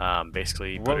nutshell.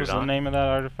 Basically, What was the name of that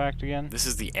artifact again? This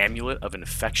is the Amulet of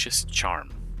Infectious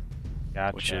Charm,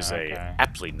 Gotcha. which is okay. a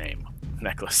aptly named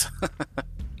necklace.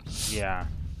 Yeah.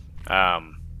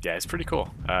 Yeah, it's pretty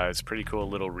cool. It's a pretty cool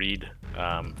little read,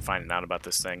 finding out about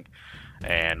this thing.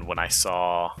 And when I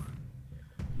saw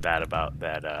that about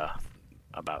the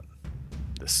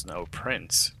Snow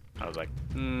Prince, I was like,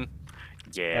 yeah.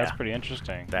 That's pretty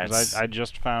interesting. 'Cause I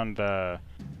just found those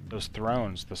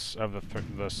thrones, the Snow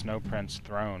Prince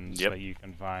thrones that you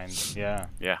can find. Yeah.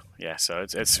 Yeah. So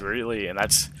it's really, and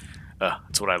that's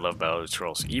what I love about Elder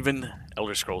Scrolls. Even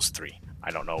Elder Scrolls 3.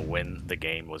 I don't know when the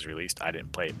game was released. I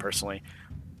didn't play it personally,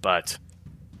 but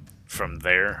from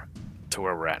there to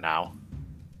where we're at now,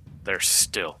 they're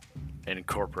still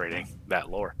incorporating that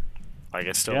lore. Like,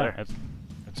 it's still there.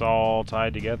 It's all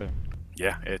tied together.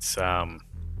 Yeah, it's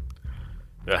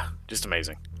just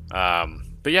amazing.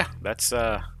 But yeah, that's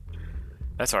our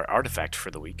artifact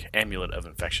for the week. Amulet of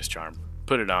Infectious Charm.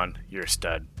 Put it on, you're a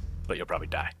stud, but you'll probably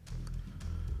die.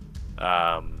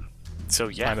 So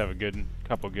yeah, kind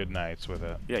couple good nights with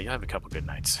it. Yeah, you'll have a couple good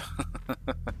nights.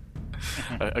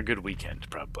 a good weekend,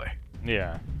 probably.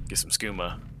 Yeah. Get some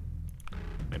skooma.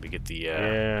 Maybe get the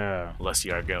Yeah. Lusty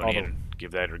Argonian.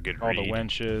 Give that a good All read. the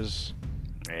winches.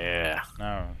 Yeah.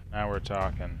 Now we're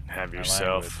talking. Have my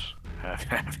yourself.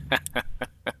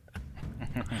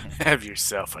 Have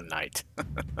yourself a night.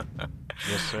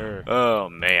 Yes, sir. Oh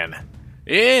man.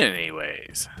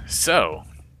 Anyways, so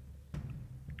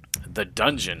the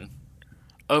dungeon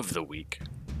of the week,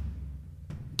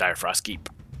 Direfrost Keep.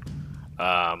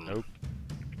 Nope.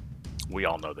 We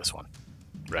all know this one,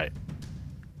 right?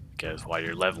 Because while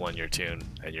you're leveling your tune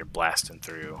and you're blasting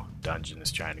through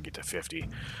dungeons trying to get to 50,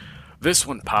 this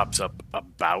one pops up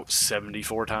about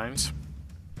 74 times.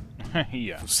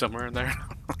 Yeah. Somewhere in there.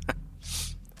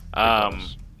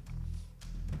 Does.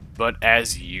 But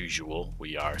as usual,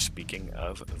 we are speaking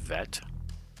of Vet.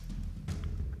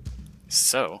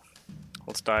 So,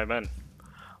 let's dive in.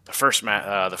 The first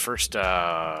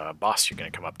boss you're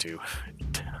going to come up to,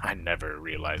 I never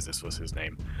realized this was his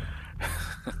name.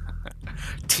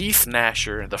 Teeth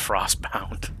Gnasher the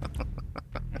Frostbound.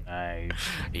 Nice.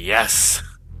 Yes.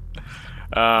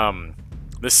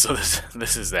 This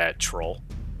is that troll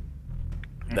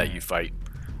that you fight,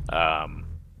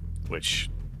 which,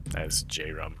 as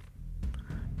JRum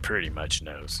pretty much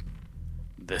knows,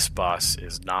 this boss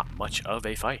is not much of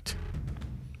a fight.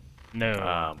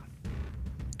 No.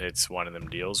 It's one of them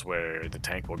deals where the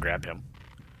tank will grab him,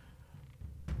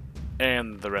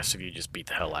 and the rest of you just beat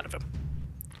the hell out of him.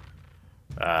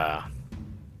 Yeah,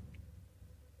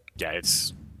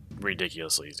 it's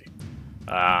ridiculously easy.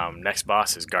 Next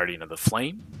boss is Guardian of the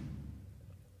Flame.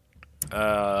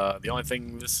 The only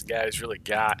thing this guy's really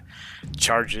got,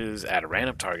 charges at a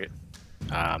random target.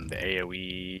 The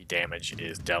AoE damage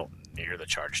is dealt near the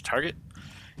charged target.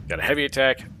 Got a heavy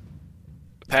attack,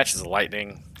 patches of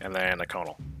lightning, and then a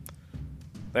conal.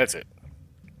 That's it.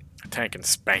 Tank and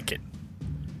spank it.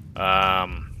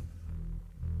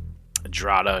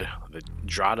 Drada's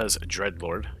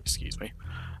Dreadlord, excuse me.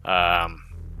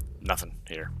 Nothing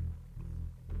here.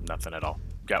 Nothing at all.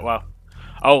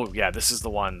 Oh yeah, this is the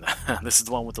one. This is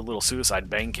the one with the little suicide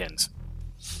bangkins.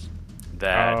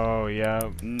 That oh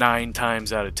yeah. 9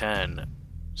 times out of 10,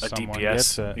 Someone DPS.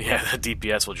 gets it. Yeah, the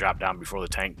DPS will drop down before the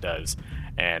tank does,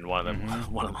 and one of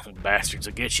them bastards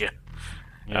will get you.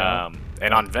 Yeah.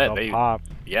 And on Vet, They'll pop.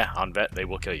 on Vet they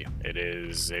will kill you. It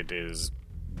is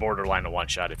borderline a one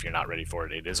shot if you're not ready for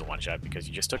it. It is a one shot because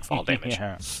you just took fall damage.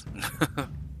 Yeah.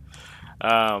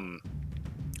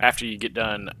 After you get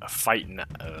done fighting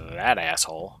that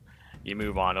asshole, you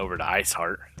move on over to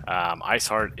Iceheart.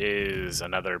 Iceheart is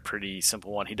another pretty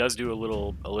simple one. He does do a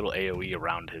little AoE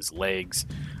around his legs.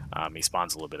 He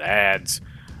spawns a little bit of ads,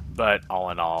 but all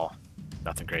in all,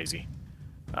 nothing crazy.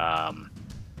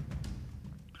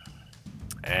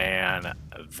 And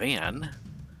then,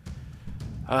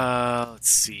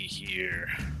 let's see here.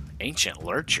 Ancient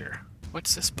Lurcher.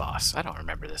 What's this boss? I don't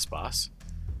remember this boss.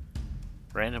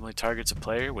 Randomly targets a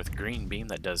player with green beam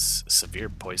that does severe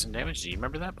poison damage. Do you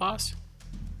remember that boss?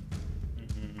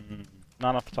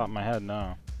 Not off the top of my head,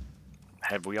 no.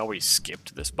 Have we always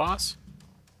skipped this boss?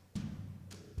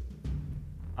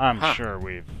 I'm sure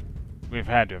we've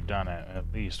had to have done it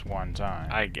at least one time.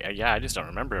 I just don't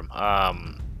remember him.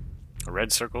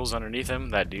 Red circles underneath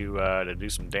him that do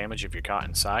some damage if you're caught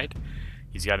inside.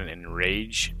 He's got an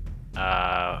enrage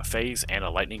phase and a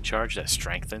lightning charge that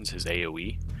strengthens his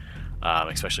AoE.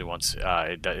 Especially once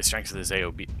it strengthens his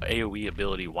AoE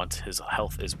ability once his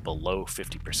health is below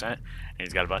 50%, and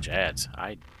he's got a bunch of ads.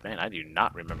 I do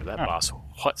not remember that boss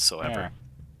whatsoever.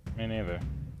 Yeah, me neither.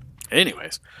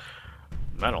 Anyways,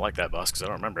 I don't like that boss because I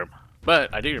don't remember him,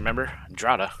 but I do remember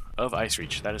Drada of Ice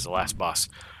Reach. That is the last boss.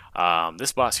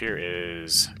 This boss here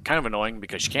is kind of annoying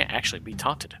because you can't actually be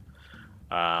taunted.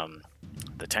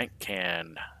 The tank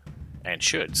can and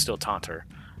should still taunt her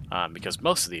because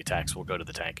most of the attacks will go to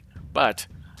the tank. But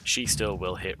she still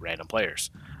will hit random players.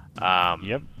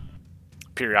 Yep.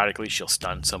 Periodically, she'll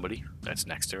stun somebody that's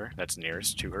next to her, that's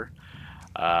nearest to her.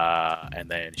 And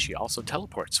then she also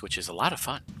teleports, which is a lot of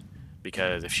fun.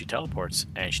 Because if she teleports,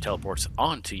 and she teleports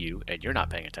onto you, and you're not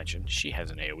paying attention, she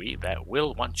has an AoE that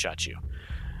will one-shot you.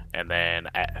 And then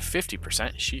at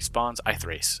 50%, she spawns Ice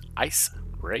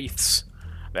Wraiths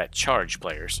that charge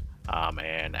players.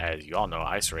 And as you all know,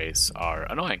 Ice Wraiths are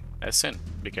annoying as sin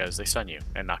because they stun you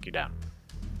and knock you down.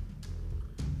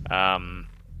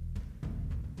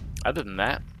 Other than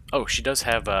that, oh, she does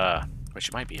have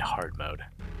which might be hard mode,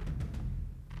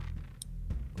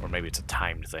 or maybe it's a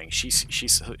timed thing. She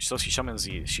summons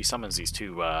these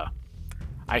two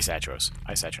Ice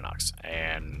Atronachs,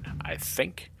 and I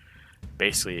think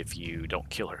Basically, if you don't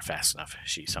kill her fast enough,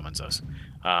 she summons those.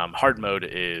 Hard mode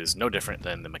is no different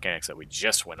than the mechanics that we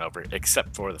just went over,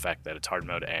 except for the fact that it's hard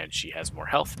mode and she has more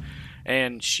health,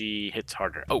 and she hits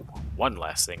harder. Oh, one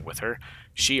last thing with her.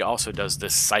 She also does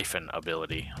this siphon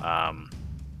ability,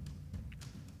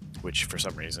 which for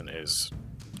some reason is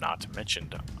not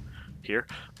mentioned here,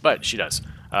 but she does.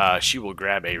 She will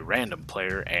grab a random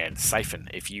player and siphon.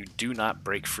 If you do not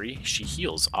break free, she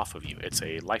heals off of you. It's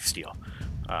a lifesteal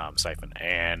siphon,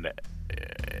 and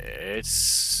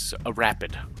it's a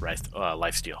rapid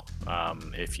lifesteal.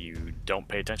 If you don't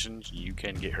pay attention, you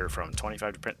can get her from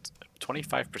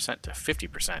 25% to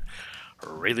 50%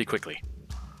 really quickly.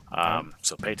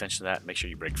 So pay attention to that. Make sure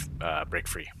you break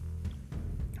free.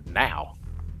 Now,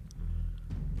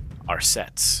 our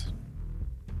sets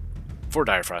for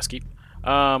Dire Frostkeep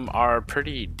are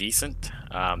pretty decent.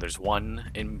 There's one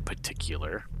in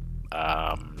particular,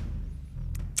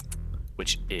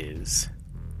 which is,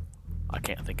 I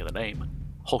can't think of the name,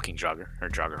 Hulking Jogger, or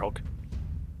Jogger Hulk.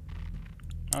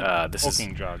 This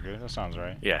Hulking Jogger, that sounds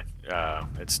right. Yeah,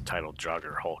 it's titled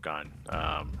Jogger Hulk on.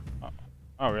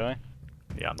 Oh, really?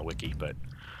 Yeah, on the wiki, but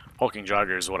Hulking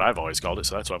Jogger is what I've always called it,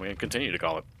 so that's what I'm going to continue to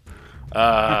call it.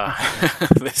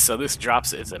 So this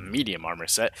drops, it's a medium armor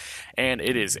set, and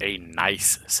it is a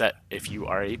nice set if you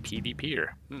are a PvPer.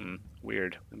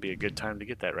 Weird. It'd be a good time to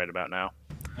get that right about now.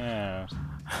 Yeah.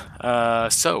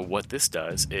 So what this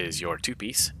does is your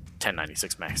 2-piece,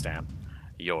 1096 max stam,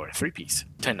 your 3-piece,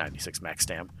 1096 max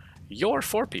stam, your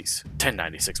 4-piece,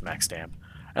 1096 max stam,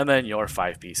 and then your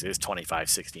 5-piece is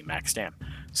 2560 max stam.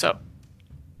 So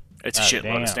it's a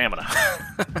shitload of stamina.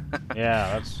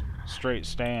 Yeah, that's straight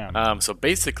stam. So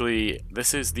basically,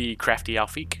 this is the crafty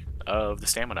Alfiq of the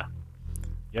stamina.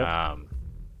 Yep.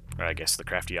 Or I guess the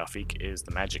crafty Alfiq is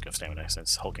the magic of stamina,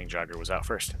 since Hulking Jogger was out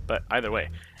first. But either way,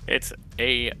 it's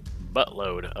a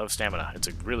buttload of stamina. It's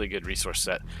a really good resource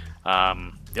set.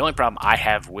 The only problem I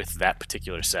have with that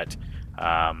particular set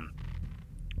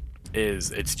is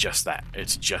it's just that.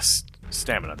 It's just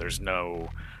stamina. There's no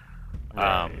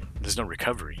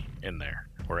recovery in there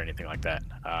or anything like that.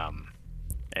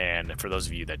 And for those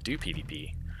of you that do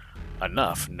PvP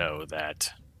enough, know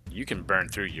that you can burn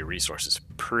through your resources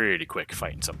pretty quick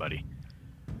fighting somebody.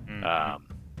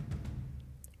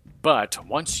 But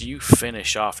once you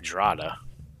finish off Drada,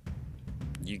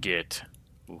 you get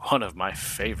one of my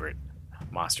favorite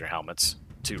monster helmets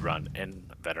to run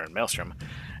in Veteran Maelstrom,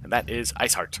 and that is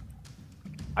Iceheart.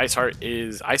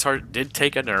 Iceheart did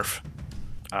take a nerf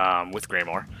with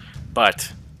Greymore,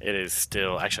 but it is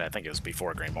still, actually I think it was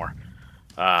before Greymore,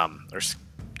 or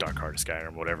Dark Heart of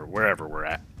Skyrim, wherever we're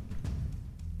at.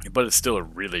 But it's still a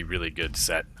really, really good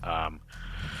set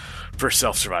for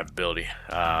self-survivability.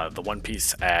 The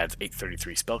 1-piece adds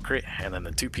 833 spell crit, and then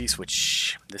the 2-piece,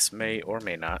 which this may or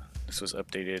may not, this was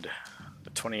updated the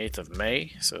 28th of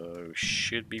May, so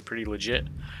should be pretty legit.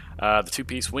 The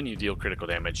 2-piece, when you deal critical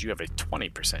damage, you have a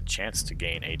 20% chance to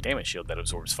gain a damage shield that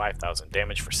absorbs 5,000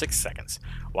 damage for 6 seconds.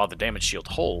 While the damage shield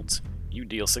holds, you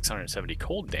deal 670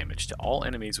 cold damage to all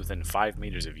enemies within 5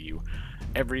 meters of you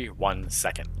every 1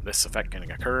 second. This effect can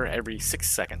occur every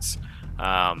 6 seconds.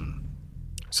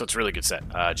 So it's a really good set.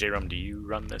 JRum, do you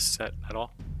run this set at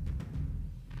all?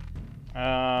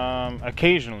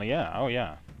 Occasionally, yeah. Oh,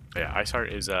 yeah. Yeah,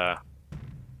 Iceheart is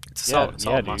it's a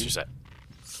solid monster set.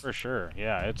 For sure.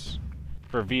 Yeah, it's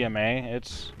for VMA.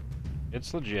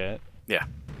 It's legit. Yeah.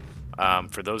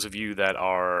 For those of you that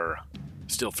are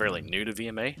still fairly new to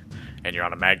VMA and you're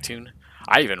on a mag tune,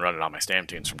 I even run it on my stam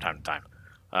tunes from time to time.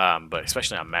 But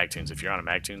especially on mag tunes, if you're on a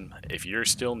mag tune, if you're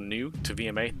still new to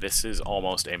VMA, this is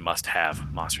almost a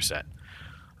must-have monster set.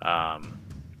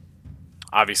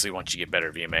 Obviously, once you get better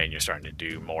at VMA and you're starting to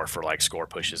do more for like score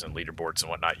pushes and leaderboards and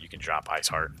whatnot, you can drop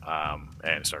Iceheart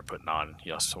and start putting on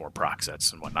some more proc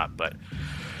sets and whatnot. But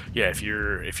yeah, if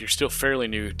you're still fairly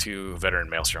new to Veteran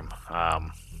Maelstrom,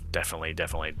 definitely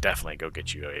go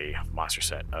get you a monster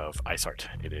set of Iceheart.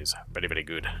 It is very, very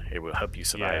good. It will help you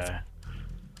survive. Yeah.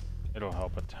 It'll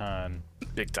help a ton.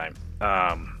 Big time.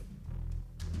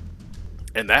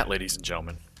 And that, ladies and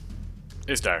gentlemen,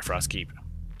 is Dire Frostkeep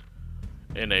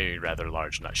in a rather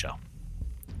large nutshell.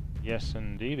 Yes,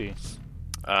 indeedy.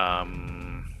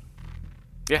 Yeah,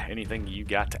 anything you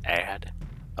got to add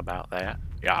about that?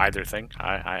 Yeah, either thing.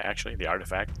 I actually, the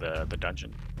artifact, the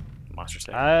dungeon, monster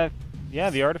set. Yeah,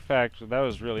 the artifact, that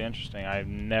was really interesting. I've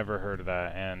never heard of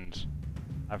that, and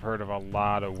I've heard of a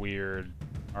lot of weird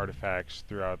artifacts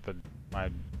throughout my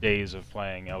days of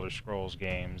playing Elder Scrolls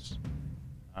games.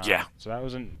 Yeah. So that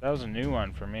was a new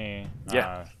one for me.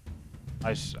 Yeah.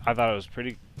 I thought it was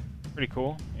pretty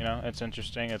cool. You know, it's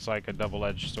interesting. It's like a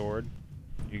double-edged sword.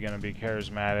 You're gonna be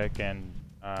charismatic and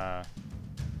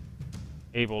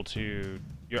able to.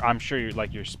 I'm sure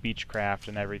like your speechcraft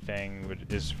and everything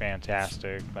is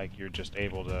fantastic. Like you're just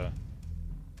able to,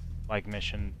 like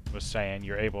Mission was saying,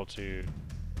 you're able to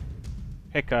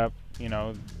pick up, you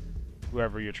know,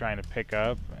 whoever you're trying to pick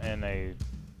up in a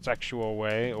sexual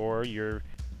way, or you're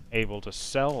able to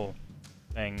sell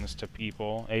things to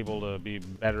people, able to be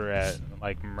better at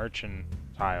like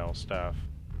mercantile stuff.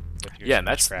 With your Yeah, and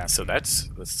that's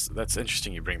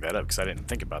interesting you bring that up because I didn't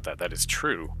think about that. That is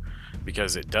true,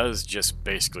 because it does just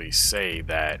basically say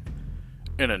that,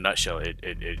 in a nutshell, it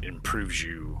improves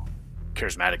you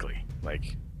charismatically.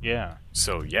 Like, Yeah.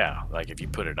 so yeah, like if you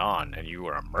put it on and you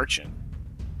were a merchant.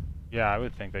 Yeah, I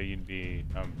would think that you'd be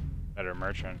a better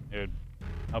merchant. It would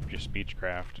help your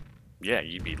speechcraft. Yeah,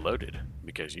 you'd be loaded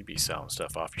because you'd be selling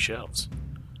stuff off your shelves.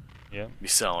 Yeah. Be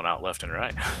selling out left and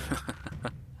right.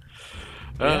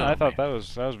 Yeah, I Oh, thought man.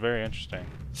 that was very interesting.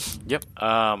 Yep.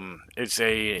 It's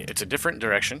a different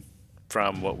direction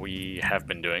from what we have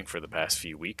been doing for the past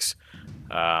few weeks.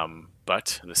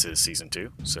 But this is season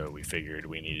 2, so we figured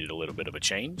we needed a little bit of a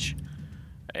change.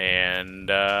 And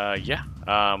yeah,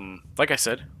 like I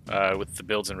said, with the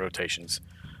builds and rotations,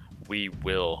 we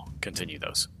will continue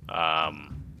those.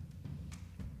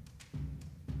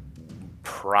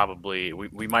 Probably,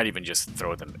 we might even just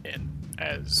throw them in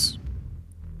as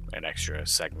an extra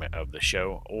segment of the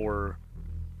show, or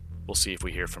we'll see if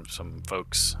we hear from some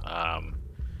folks,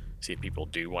 see if people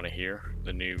do want to hear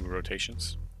the new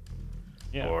rotations,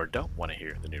 Yeah. or don't want to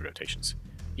hear the new rotations.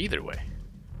 Either way,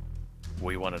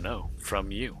 we want to know from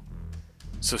you.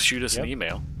 So shoot us an Yep.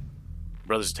 email,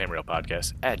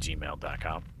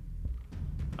 brothersoftamrielpodcast@gmail.com.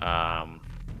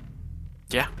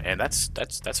 Yeah, and that's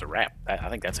a wrap. I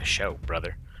think that's a show,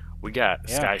 brother. We got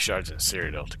Yeah. Sky Shards and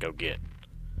Cyrodiil to go get.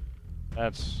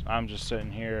 I'm just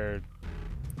sitting here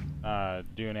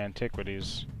doing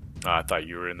antiquities. Oh, I thought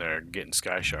you were in there getting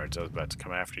Sky Shards. I was about to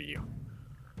come after you.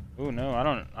 Ooh, no, I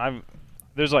don't.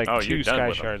 There's like Oh, 2 you're done sky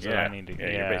with them. shards Yeah. that I need to Yeah,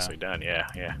 get. you're basically done.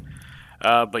 Yeah.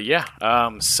 But yeah,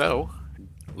 so,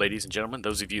 ladies and gentlemen,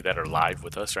 those of you that are live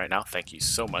with us right now, thank you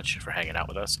so much for hanging out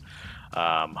with us.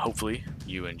 Hopefully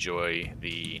you enjoy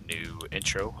the new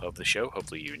intro of the show.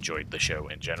 Hopefully you enjoyed the show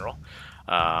in general.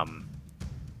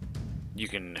 You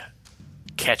can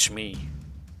catch me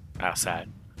outside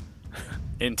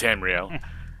in Tamriel.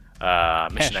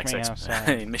 Mission Catch me XX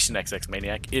outside. Mission XX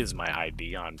Maniac is my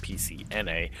ID on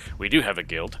PCNA. We do have a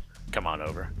guild. Come on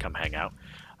over. Come hang out.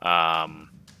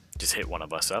 Just hit one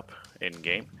of us up in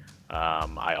game.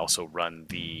 I also run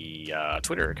the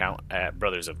Twitter account at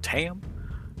Brothers of Tam.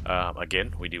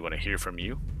 Again, we do want to hear from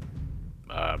you.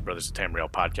 Brothers of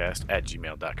Tamriel Podcast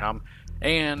 @gmail.com.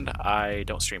 And I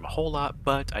don't stream a whole lot,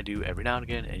 but I do every now and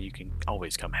again, and you can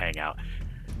always come hang out.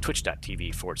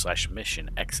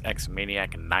 Twitch.tv/Mission XX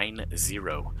Maniac 90.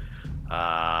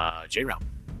 JRum,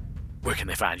 where can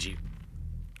they find you?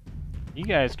 You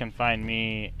guys can find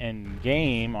me in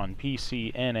game on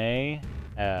PCNA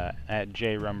at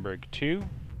JRumberg2.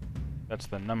 That's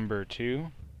the number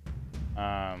 2.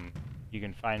 You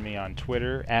can find me on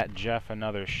Twitter at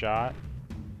JeffAnotherShot.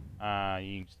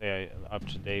 You can stay up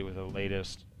to date with the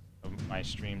latest of my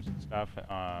streams and stuff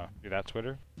through that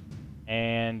Twitter.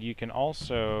 And you can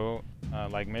also,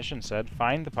 like Mission said,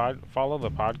 follow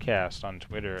the podcast on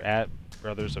Twitter at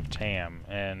Brothers of Tam,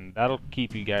 and that'll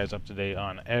keep you guys up to date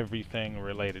on everything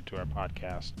related to our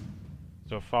podcast.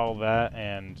 So follow that,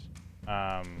 and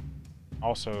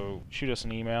also shoot us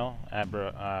an email at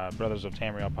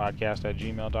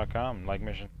brothersoftamrielpodcast@gmail.com, like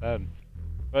Mission said.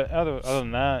 But other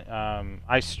than that,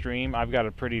 I stream. I've got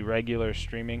a pretty regular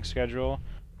streaming schedule.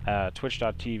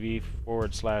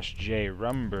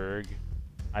 Twitch.tv/JRumberg.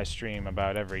 I stream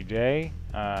about every day,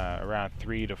 around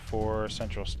 3 to 4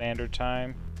 Central Standard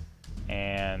Time,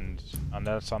 and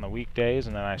that's on the weekdays,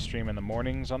 and then I stream in the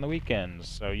mornings on the weekends,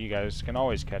 so you guys can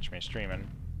always catch me streaming.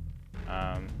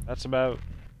 That's about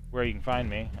where you can find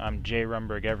me. I'm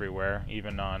JRumberg everywhere,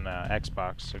 even on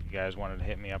Xbox, so if you guys wanted to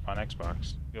hit me up on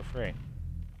Xbox, feel free.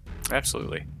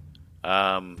 Absolutely.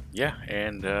 Yeah,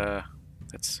 and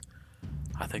that's.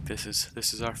 I think this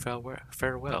is our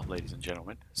farewell, ladies and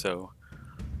gentlemen. So,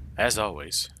 as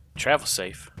always, travel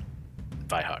safe, and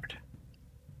fight hard.